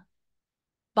to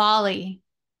Bali,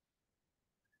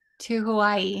 to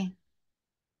Hawaii,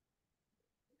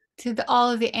 to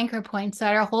all of the anchor points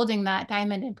that are holding that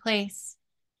diamond in place.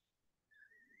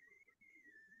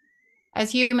 As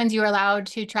humans, you are allowed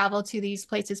to travel to these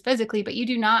places physically, but you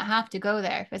do not have to go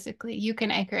there physically. You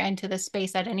can anchor into the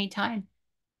space at any time.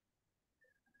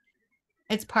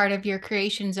 It's part of your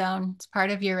creation zone. It's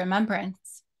part of your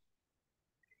remembrance.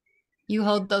 You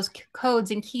hold those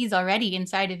codes and keys already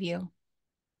inside of you.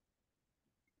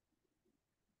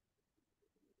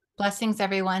 Blessings,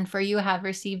 everyone, for you have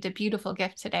received a beautiful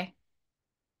gift today.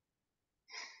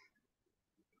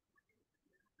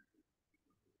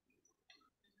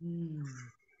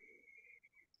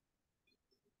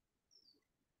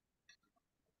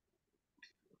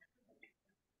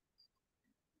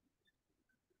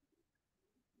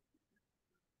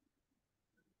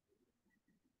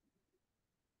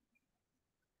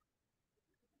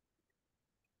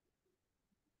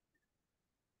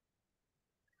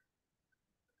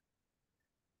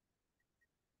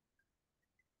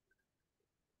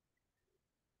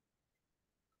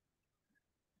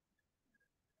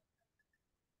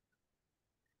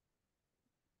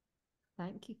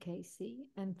 Thank you, Casey,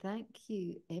 and thank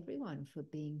you everyone for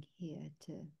being here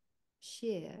to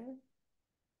share,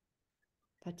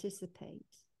 participate,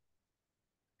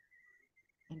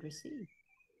 and receive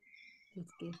this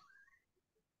gift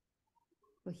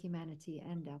for humanity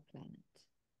and our planet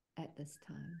at this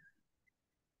time.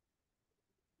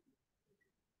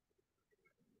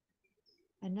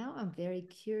 And now I'm very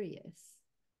curious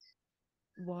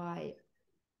why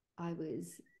I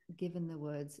was given the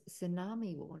words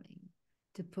tsunami warning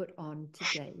to put on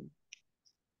today,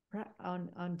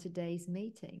 on today's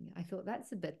meeting. I thought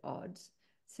that's a bit odd.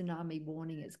 Tsunami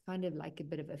warning, it's kind of like a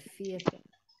bit of a fear thing.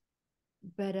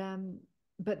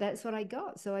 But that's what I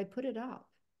got, so I put it up.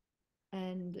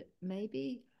 And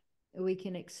maybe we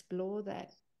can explore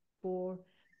that. For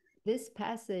this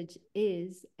passage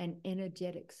is an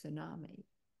energetic tsunami.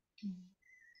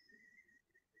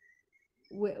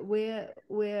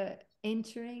 We're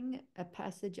entering a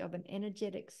passage of an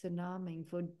energetic tsunami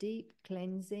for deep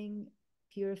cleansing,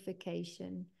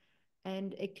 purification,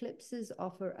 and eclipses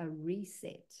offer a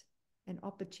reset, an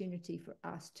opportunity for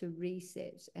us to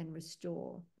reset and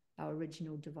restore our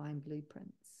original divine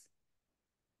blueprints.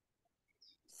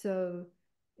 So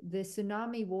the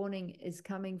tsunami warning is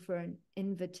coming for an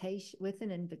invitation, with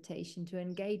an invitation to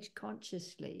engage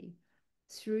consciously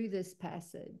through this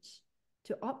passage,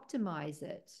 to optimize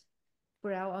it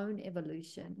for our own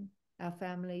evolution, our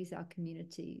families, our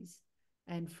communities,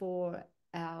 and for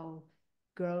our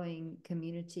growing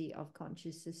community of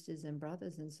conscious sisters and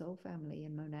brothers and soul family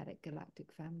and monadic galactic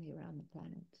family around the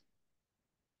planet.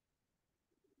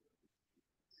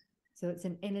 So it's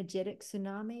an energetic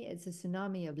tsunami. It's a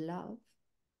tsunami of love,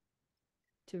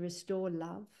 to restore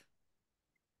love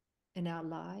in our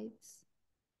lives,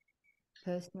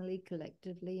 personally,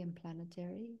 collectively, and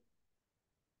planetary.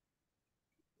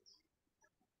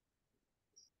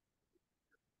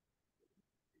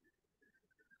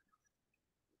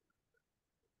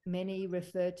 Many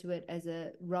refer to it as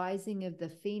a rising of the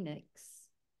phoenix,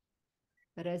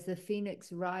 but as the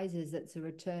phoenix rises, it's a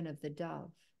return of the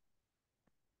dove,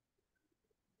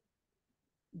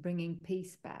 bringing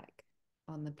peace back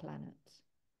on the planet.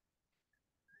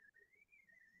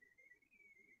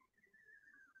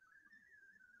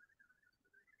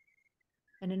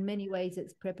 And in many ways,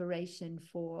 it's preparation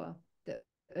for the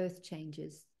earth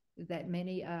changes that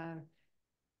many are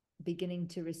beginning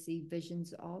to receive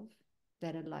visions of,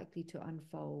 that are likely to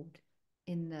unfold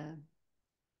in the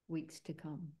weeks to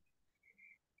come.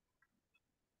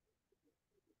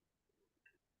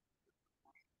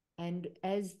 And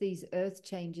as these earth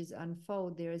changes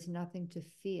unfold, there is nothing to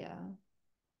fear,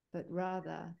 but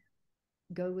rather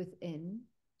go within,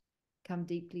 come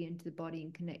deeply into the body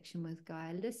in connection with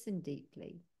Gaia, listen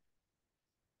deeply.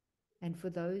 And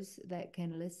for those that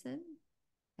can listen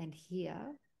and hear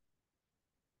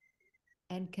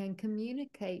and can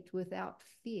communicate without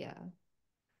fear,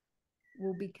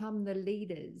 will become the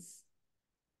leaders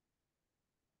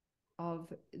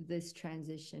of this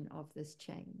transition, of this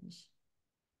change.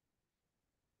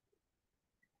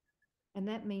 And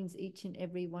that means each and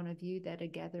every one of you that are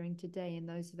gathering today, and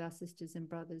those of our sisters and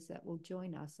brothers that will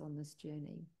join us on this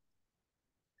journey.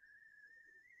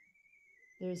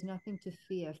 There is nothing to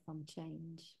fear from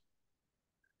change.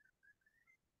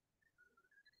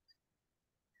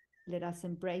 Let us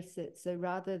embrace it. So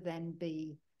rather than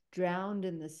be drowned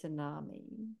in the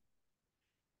tsunami,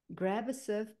 grab a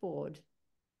surfboard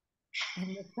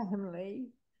and the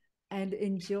family and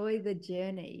enjoy the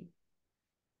journey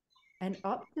and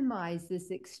optimize this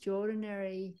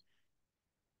extraordinary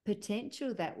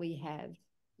potential that we have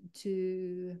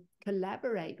to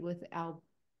collaborate with our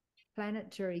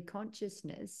planetary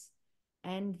consciousness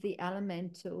and the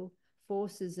elemental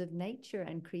forces of nature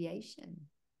and creation.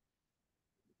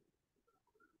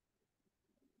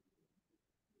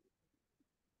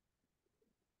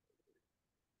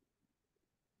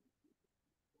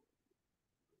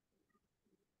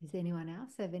 Does anyone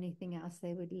else have anything else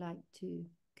they would like to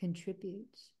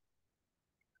contribute?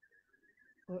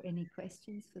 Or any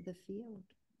questions for the field?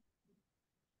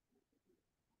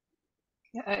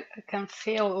 Yeah, I can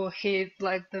feel or hear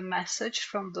like the message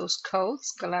from those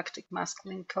codes, galactic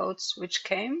masculine codes, which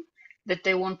came, that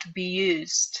they want to be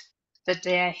used, that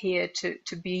they are here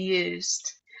to be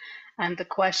used. And the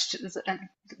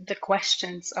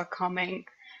questions are coming,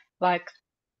 like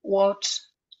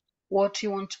what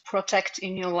you want to protect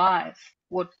in your life,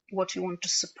 what you want to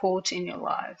support in your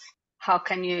life, how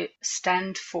can you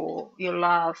stand for your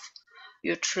love,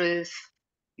 your truth,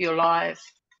 your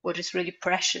life, what is really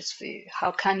precious for you,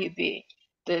 how can you be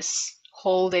this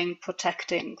holding,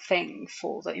 protecting thing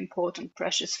for the important,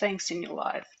 precious things in your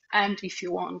life, and if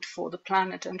you want for the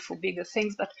planet and for bigger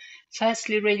things. But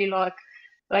firstly, really like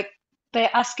they're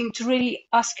asking to really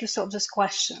ask yourself this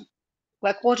question,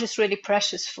 like what is really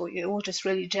precious for you, what is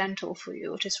really gentle for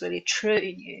you, what is really true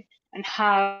in you, and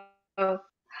how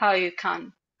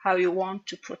you want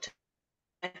to protect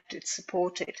it,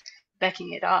 support it,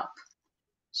 backing it up.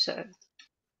 So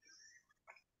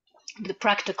the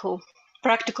practical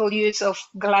use of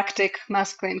galactic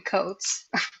masculine codes.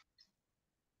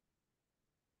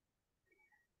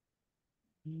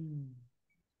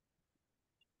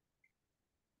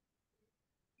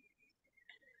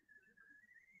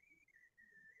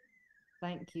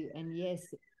 Thank you. And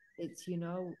yes, it's,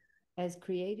 as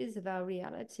creators of our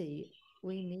reality,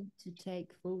 we need to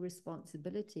take full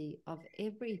responsibility of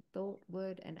every thought,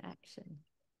 word, and action.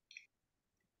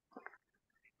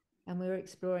 And we were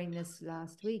exploring this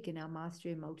last week in our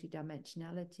Mastery of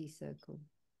Multidimensionality circle,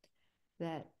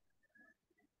 that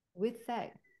with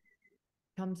that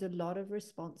comes a lot of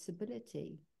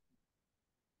responsibility,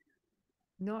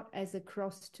 not as a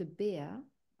cross to bear,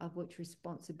 of which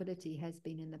responsibility has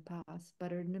been in the past,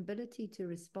 but an ability to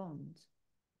respond.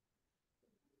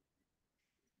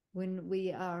 When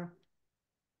we are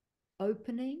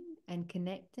opening and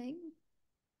connecting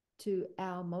to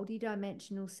our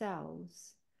multidimensional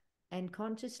selves and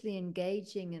consciously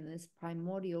engaging in this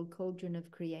primordial cauldron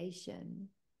of creation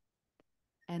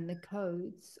and the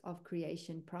codes of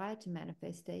creation prior to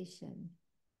manifestation,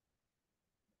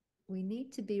 we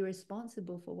need to be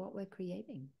responsible for what we're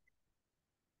creating.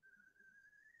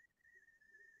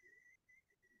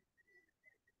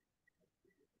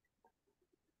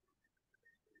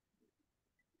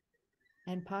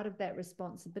 And part of that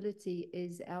responsibility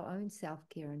is our own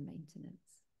self-care and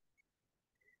maintenance,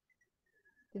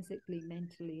 physically,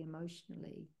 mentally,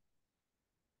 emotionally,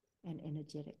 and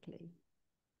energetically.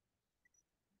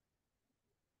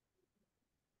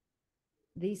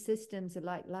 These systems are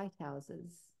like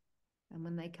lighthouses, and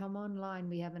when they come online,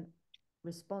 we have a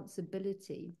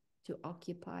responsibility to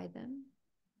occupy them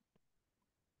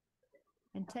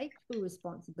and take full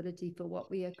responsibility for what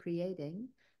we are creating,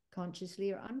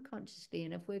 consciously or unconsciously.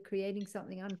 And if we're creating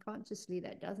something unconsciously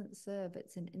that doesn't serve,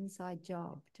 it's an inside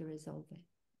job to resolve it.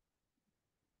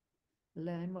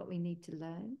 Learn what we need to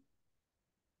learn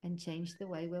and change the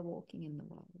way we're walking in the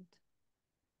world.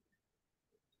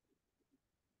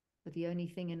 But the only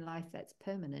thing in life that's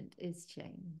permanent is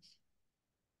change.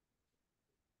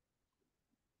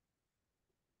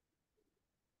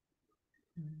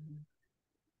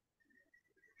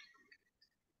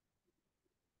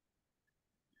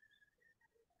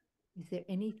 Is there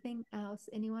anything else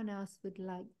anyone else would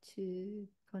like to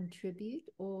contribute,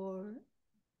 or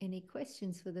any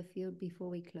questions for the field before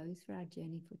we close for our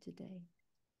journey for today?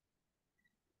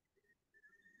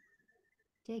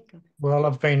 Jacob. Well,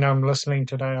 I've been listening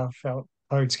today. I felt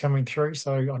loads coming through,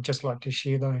 so I'd just like to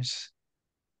share those.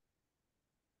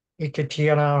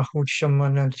 Ikitiara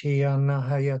hushamanatia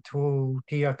nahaya tu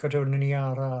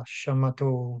tiakaruniara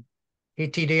shamatu.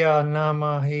 Itidia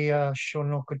nama hia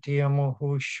shonokutia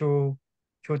mohushu.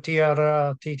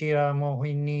 Chutiara titira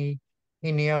mohini.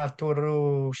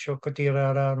 Iniaturu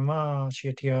shokutira ma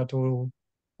shitiatu.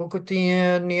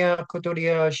 Ukutia nia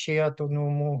kuturia shiatu no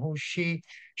mohushi.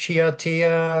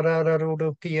 Shiatia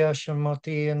rararurukia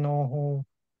shamatia nohu.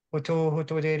 Utu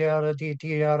huturia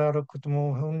titiara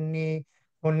kutumohuni.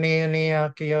 Onenia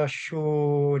kia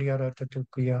shuria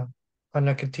ratatukia.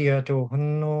 Anakatia to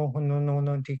huno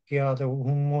tikia to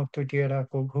humo to tiara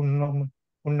ko huno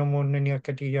monia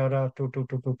katiara to.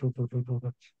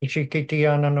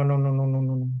 Ishikitia no.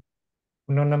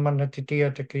 No namana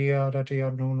titia te kia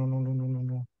ratia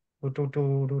no.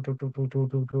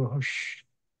 Hush.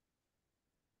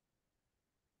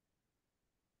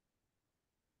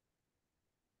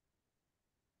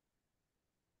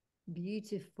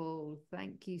 Beautiful.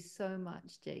 Thank you so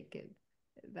much, Jacob.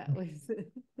 That was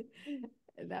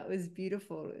that was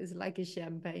beautiful. It was like a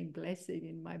champagne blessing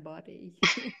in my body.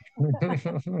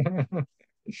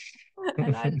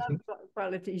 And I love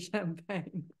quality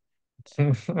champagne.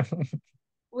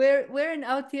 Where in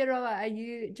Aotearoa are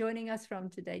you joining us from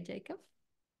today, Jacob?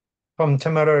 From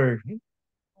Timaru.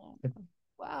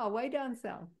 Wow, way down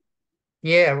south.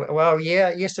 Yeah, well,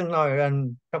 yeah, yes and no.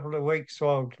 In a couple of weeks,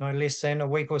 well, no less than a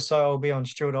week or so, I'll be on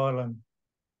Stewart Island.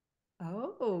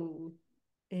 Oh,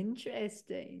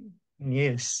 interesting.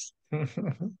 Yes.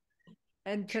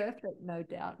 And perfect, no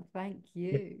doubt. Thank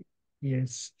you.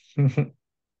 Yes.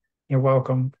 You're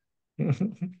welcome.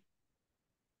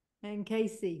 And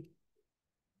Casey.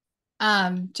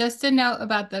 Just a note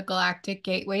about the galactic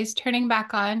gateways turning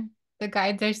back on. The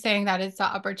guides are saying that it's the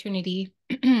opportunity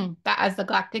that as the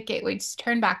galactic gateways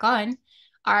turn back on,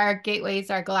 our gateways,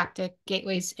 our galactic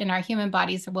gateways in our human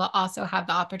bodies will also have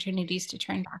the opportunities to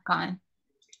turn back on.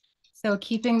 So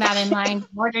keeping that in mind,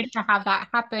 in order to have that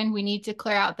happen, we need to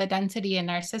clear out the density in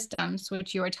our systems,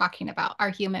 which you were talking about. Our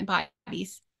human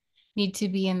bodies need to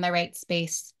be in the right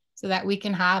space so that we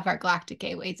can have our galactic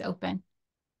gateways open.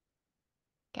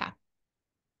 Yeah.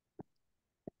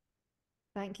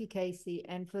 Thank you, Casey,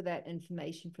 and for that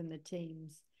information from the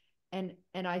teams. And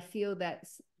I feel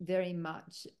that's very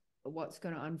much what's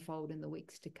going to unfold in the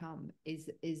weeks to come is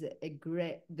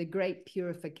the great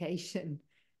purification.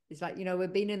 It's like, you know,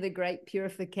 we've been in the great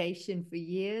purification for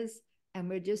years, and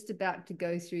we're just about to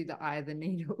go through the eye of the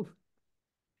needle.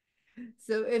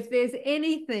 So if there's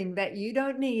anything that you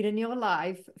don't need in your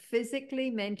life, physically,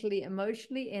 mentally,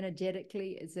 emotionally,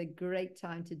 energetically, it's a great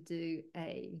time to do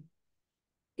a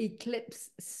eclipse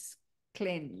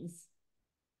cleanse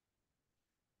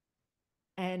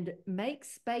and make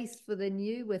space for the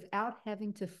new without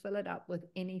having to fill it up with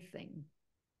anything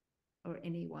or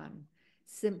anyone,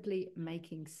 simply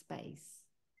making space.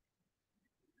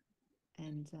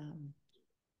 And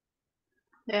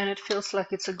yeah, and it feels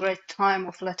like it's a great time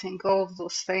of letting go of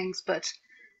those things, but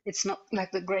it's not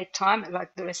like the great time,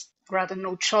 like there is rather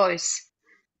no choice.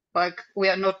 Like we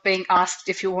are not being asked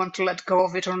if you want to let go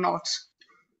of it or not.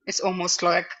 It's almost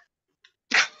like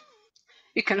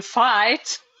you can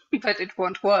fight, but it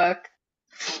won't work.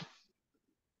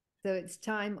 so it's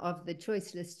time of the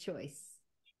choiceless choice.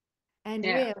 And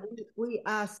Yeah. where we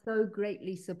are so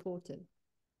greatly supported.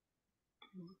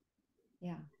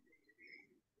 Yeah.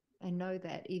 I know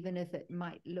that even if it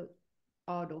might look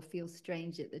odd or feel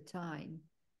strange at the time,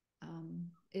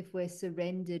 if we're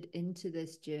surrendered into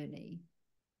this journey,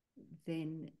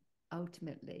 then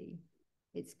ultimately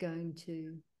it's going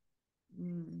to,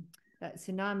 that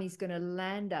tsunami's going to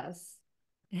land us.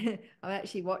 I'm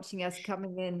actually watching us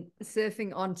coming in,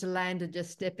 surfing onto land and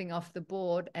just stepping off the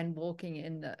board and walking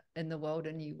in the world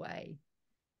a new way.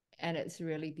 And it's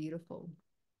really beautiful.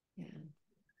 Yeah.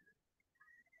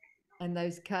 And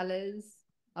those colors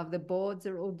of the boards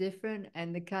are all different,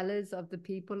 and the colors of the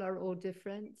people are all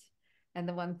different. And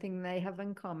the one thing they have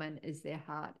in common is their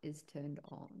heart is turned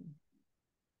on.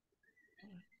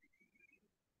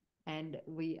 And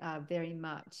we are very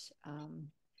much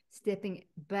stepping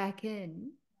back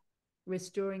in,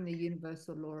 restoring the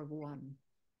universal law of one.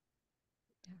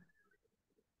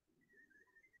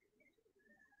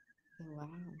 Wow,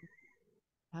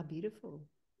 how beautiful.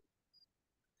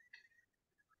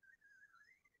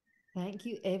 Thank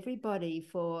you, everybody,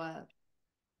 for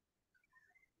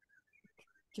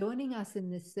joining us in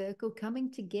this circle,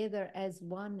 coming together as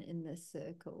one in this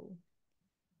circle,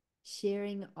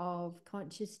 sharing of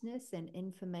consciousness and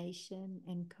information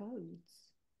and codes.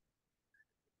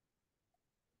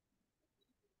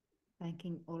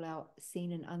 Thanking all our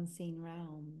seen and unseen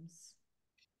realms.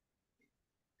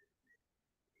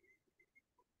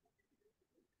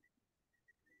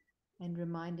 And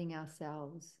reminding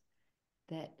ourselves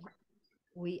that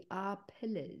we are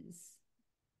pillars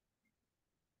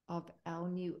of our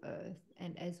new earth.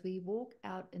 And as we walk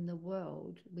out in the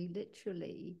world, we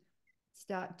literally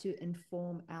start to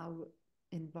inform our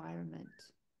environment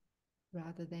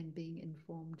rather than being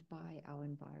informed by our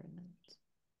environment.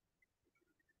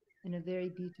 In a very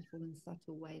beautiful and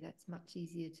subtle way that's much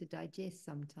easier to digest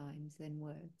sometimes than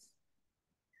words.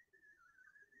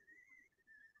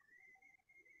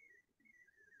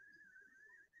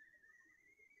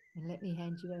 And let me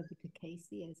hand you over to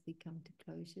Casey as we come to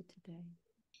closure today.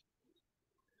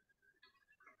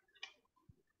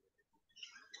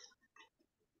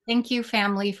 Thank you,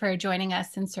 family, for joining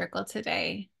us in Circle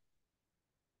today.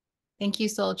 Thank you,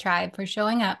 Soul Tribe, for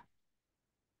showing up.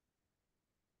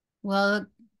 We'll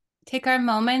take our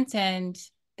moment and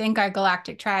thank our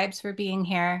galactic tribes for being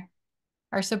here,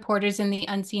 our supporters in the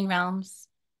unseen realms,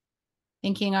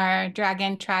 thanking our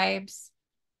dragon tribes,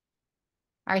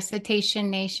 our cetacean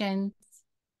nations,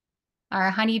 our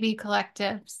honeybee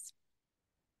collectives,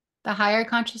 the higher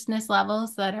consciousness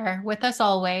levels that are with us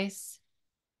always,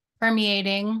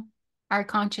 permeating our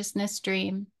consciousness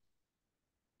stream,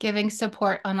 giving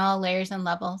support on all layers and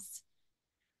levels.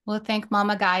 We'll thank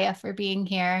Mama Gaia for being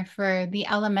here, for the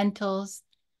elementals,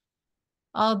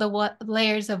 all the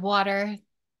layers of water,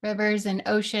 rivers and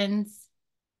oceans,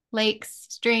 lakes,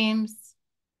 streams,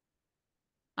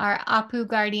 our Apu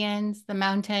guardians, the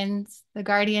mountains, the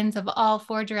guardians of all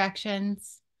four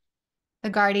directions, the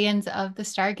guardians of the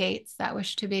stargates that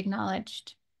wish to be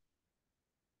acknowledged.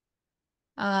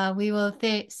 We will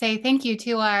say thank you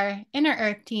to our inner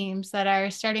earth teams that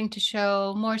are starting to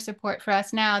show more support for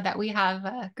us now that we have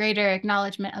a greater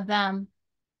acknowledgement of them.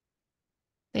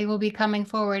 They will be coming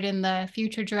forward in the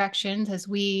future directions as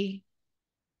we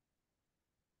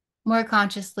more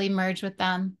consciously merge with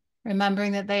them,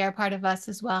 remembering that they are part of us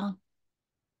as well.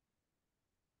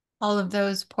 All of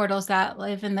those portals that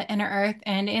live in the inner earth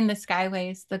and in the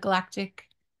skyways, the galactic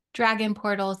dragon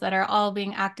portals that are all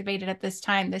being activated at this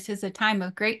time. This is a time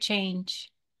of great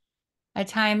change, a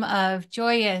time of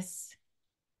joyous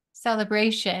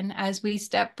celebration as we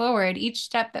step forward. Each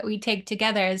step that we take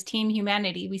together as Team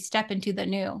Humanity, we step into the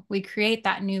new. We create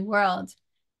that new world,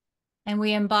 and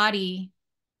we embody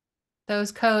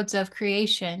those codes of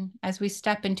creation as we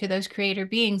step into those creator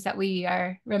beings that we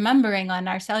are remembering on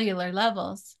our cellular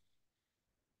levels.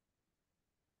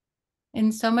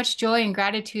 And so much joy and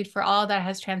gratitude for all that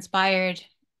has transpired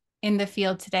in the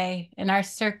field today, in our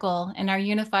circle, in our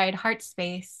unified heart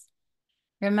space,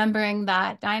 remembering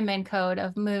that diamond code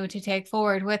of Mu to take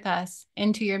forward with us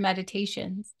into your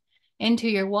meditations, into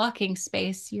your walking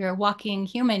space, your walking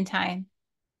human time.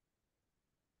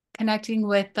 Connecting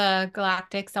with the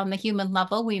galactics on the human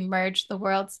level, we merge the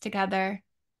worlds together.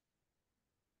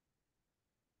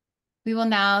 We will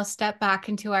now step back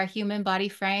into our human body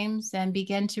frames and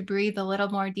begin to breathe a little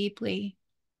more deeply.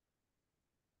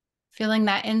 Feeling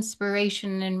that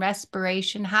inspiration and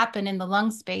respiration happen in the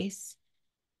lung space,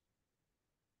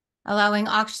 allowing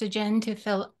oxygen to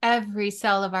fill every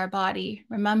cell of our body,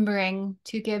 remembering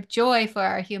to give joy for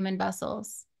our human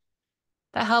vessels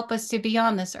that help us to be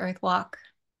on this earth walk,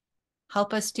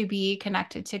 help us to be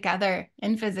connected together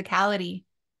in physicality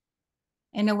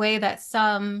in a way that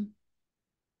some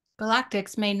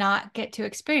galactics may not get to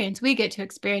experience. We get to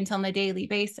experience on a daily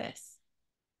basis.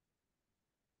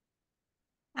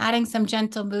 Adding some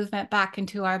gentle movement back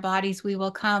into our bodies, we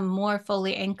will come more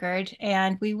fully anchored,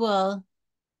 and we will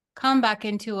come back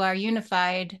into our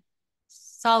unified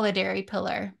solidary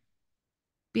pillar,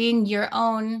 being your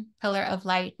own pillar of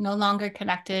light, no longer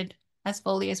connected as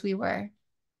fully as we were.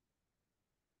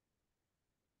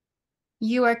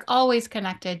 You are always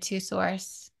connected to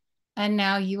Source, and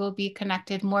now you will be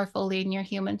connected more fully in your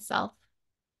human self.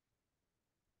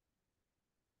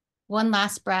 One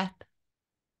last breath,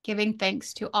 giving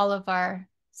thanks to all of our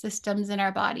systems in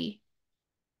our body.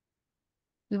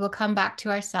 We will come back to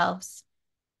ourselves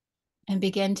and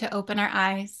begin to open our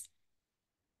eyes,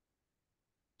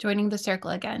 joining the circle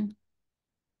again.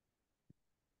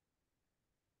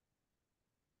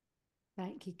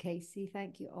 Thank you, Casey.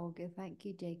 Thank you, Olga. Thank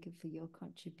you, Jacob, for your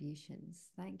contributions.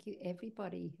 Thank you,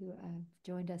 everybody who have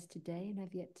joined us today and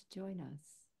have yet to join us.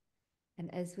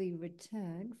 And as we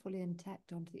return fully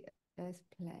intact onto the earth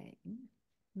plane,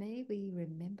 may we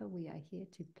remember we are here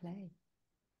to play.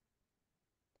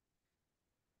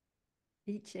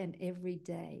 Each and every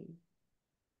day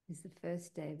is the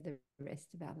first day of the rest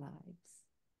of our lives.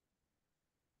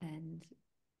 And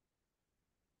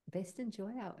best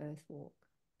enjoy our earth walk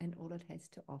and all it has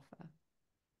to offer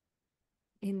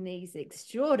in these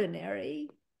extraordinary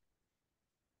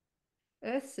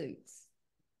earth suits.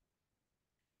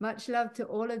 Much love to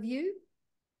all of you.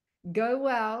 Go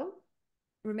well.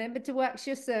 Remember to wax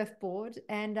your surfboard,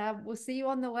 and we'll see you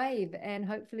on the wave, and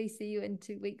hopefully see you in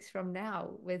 2 weeks from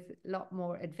now with a lot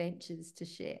more adventures to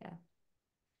share.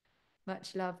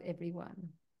 Much love, everyone,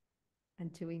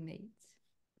 until we meet.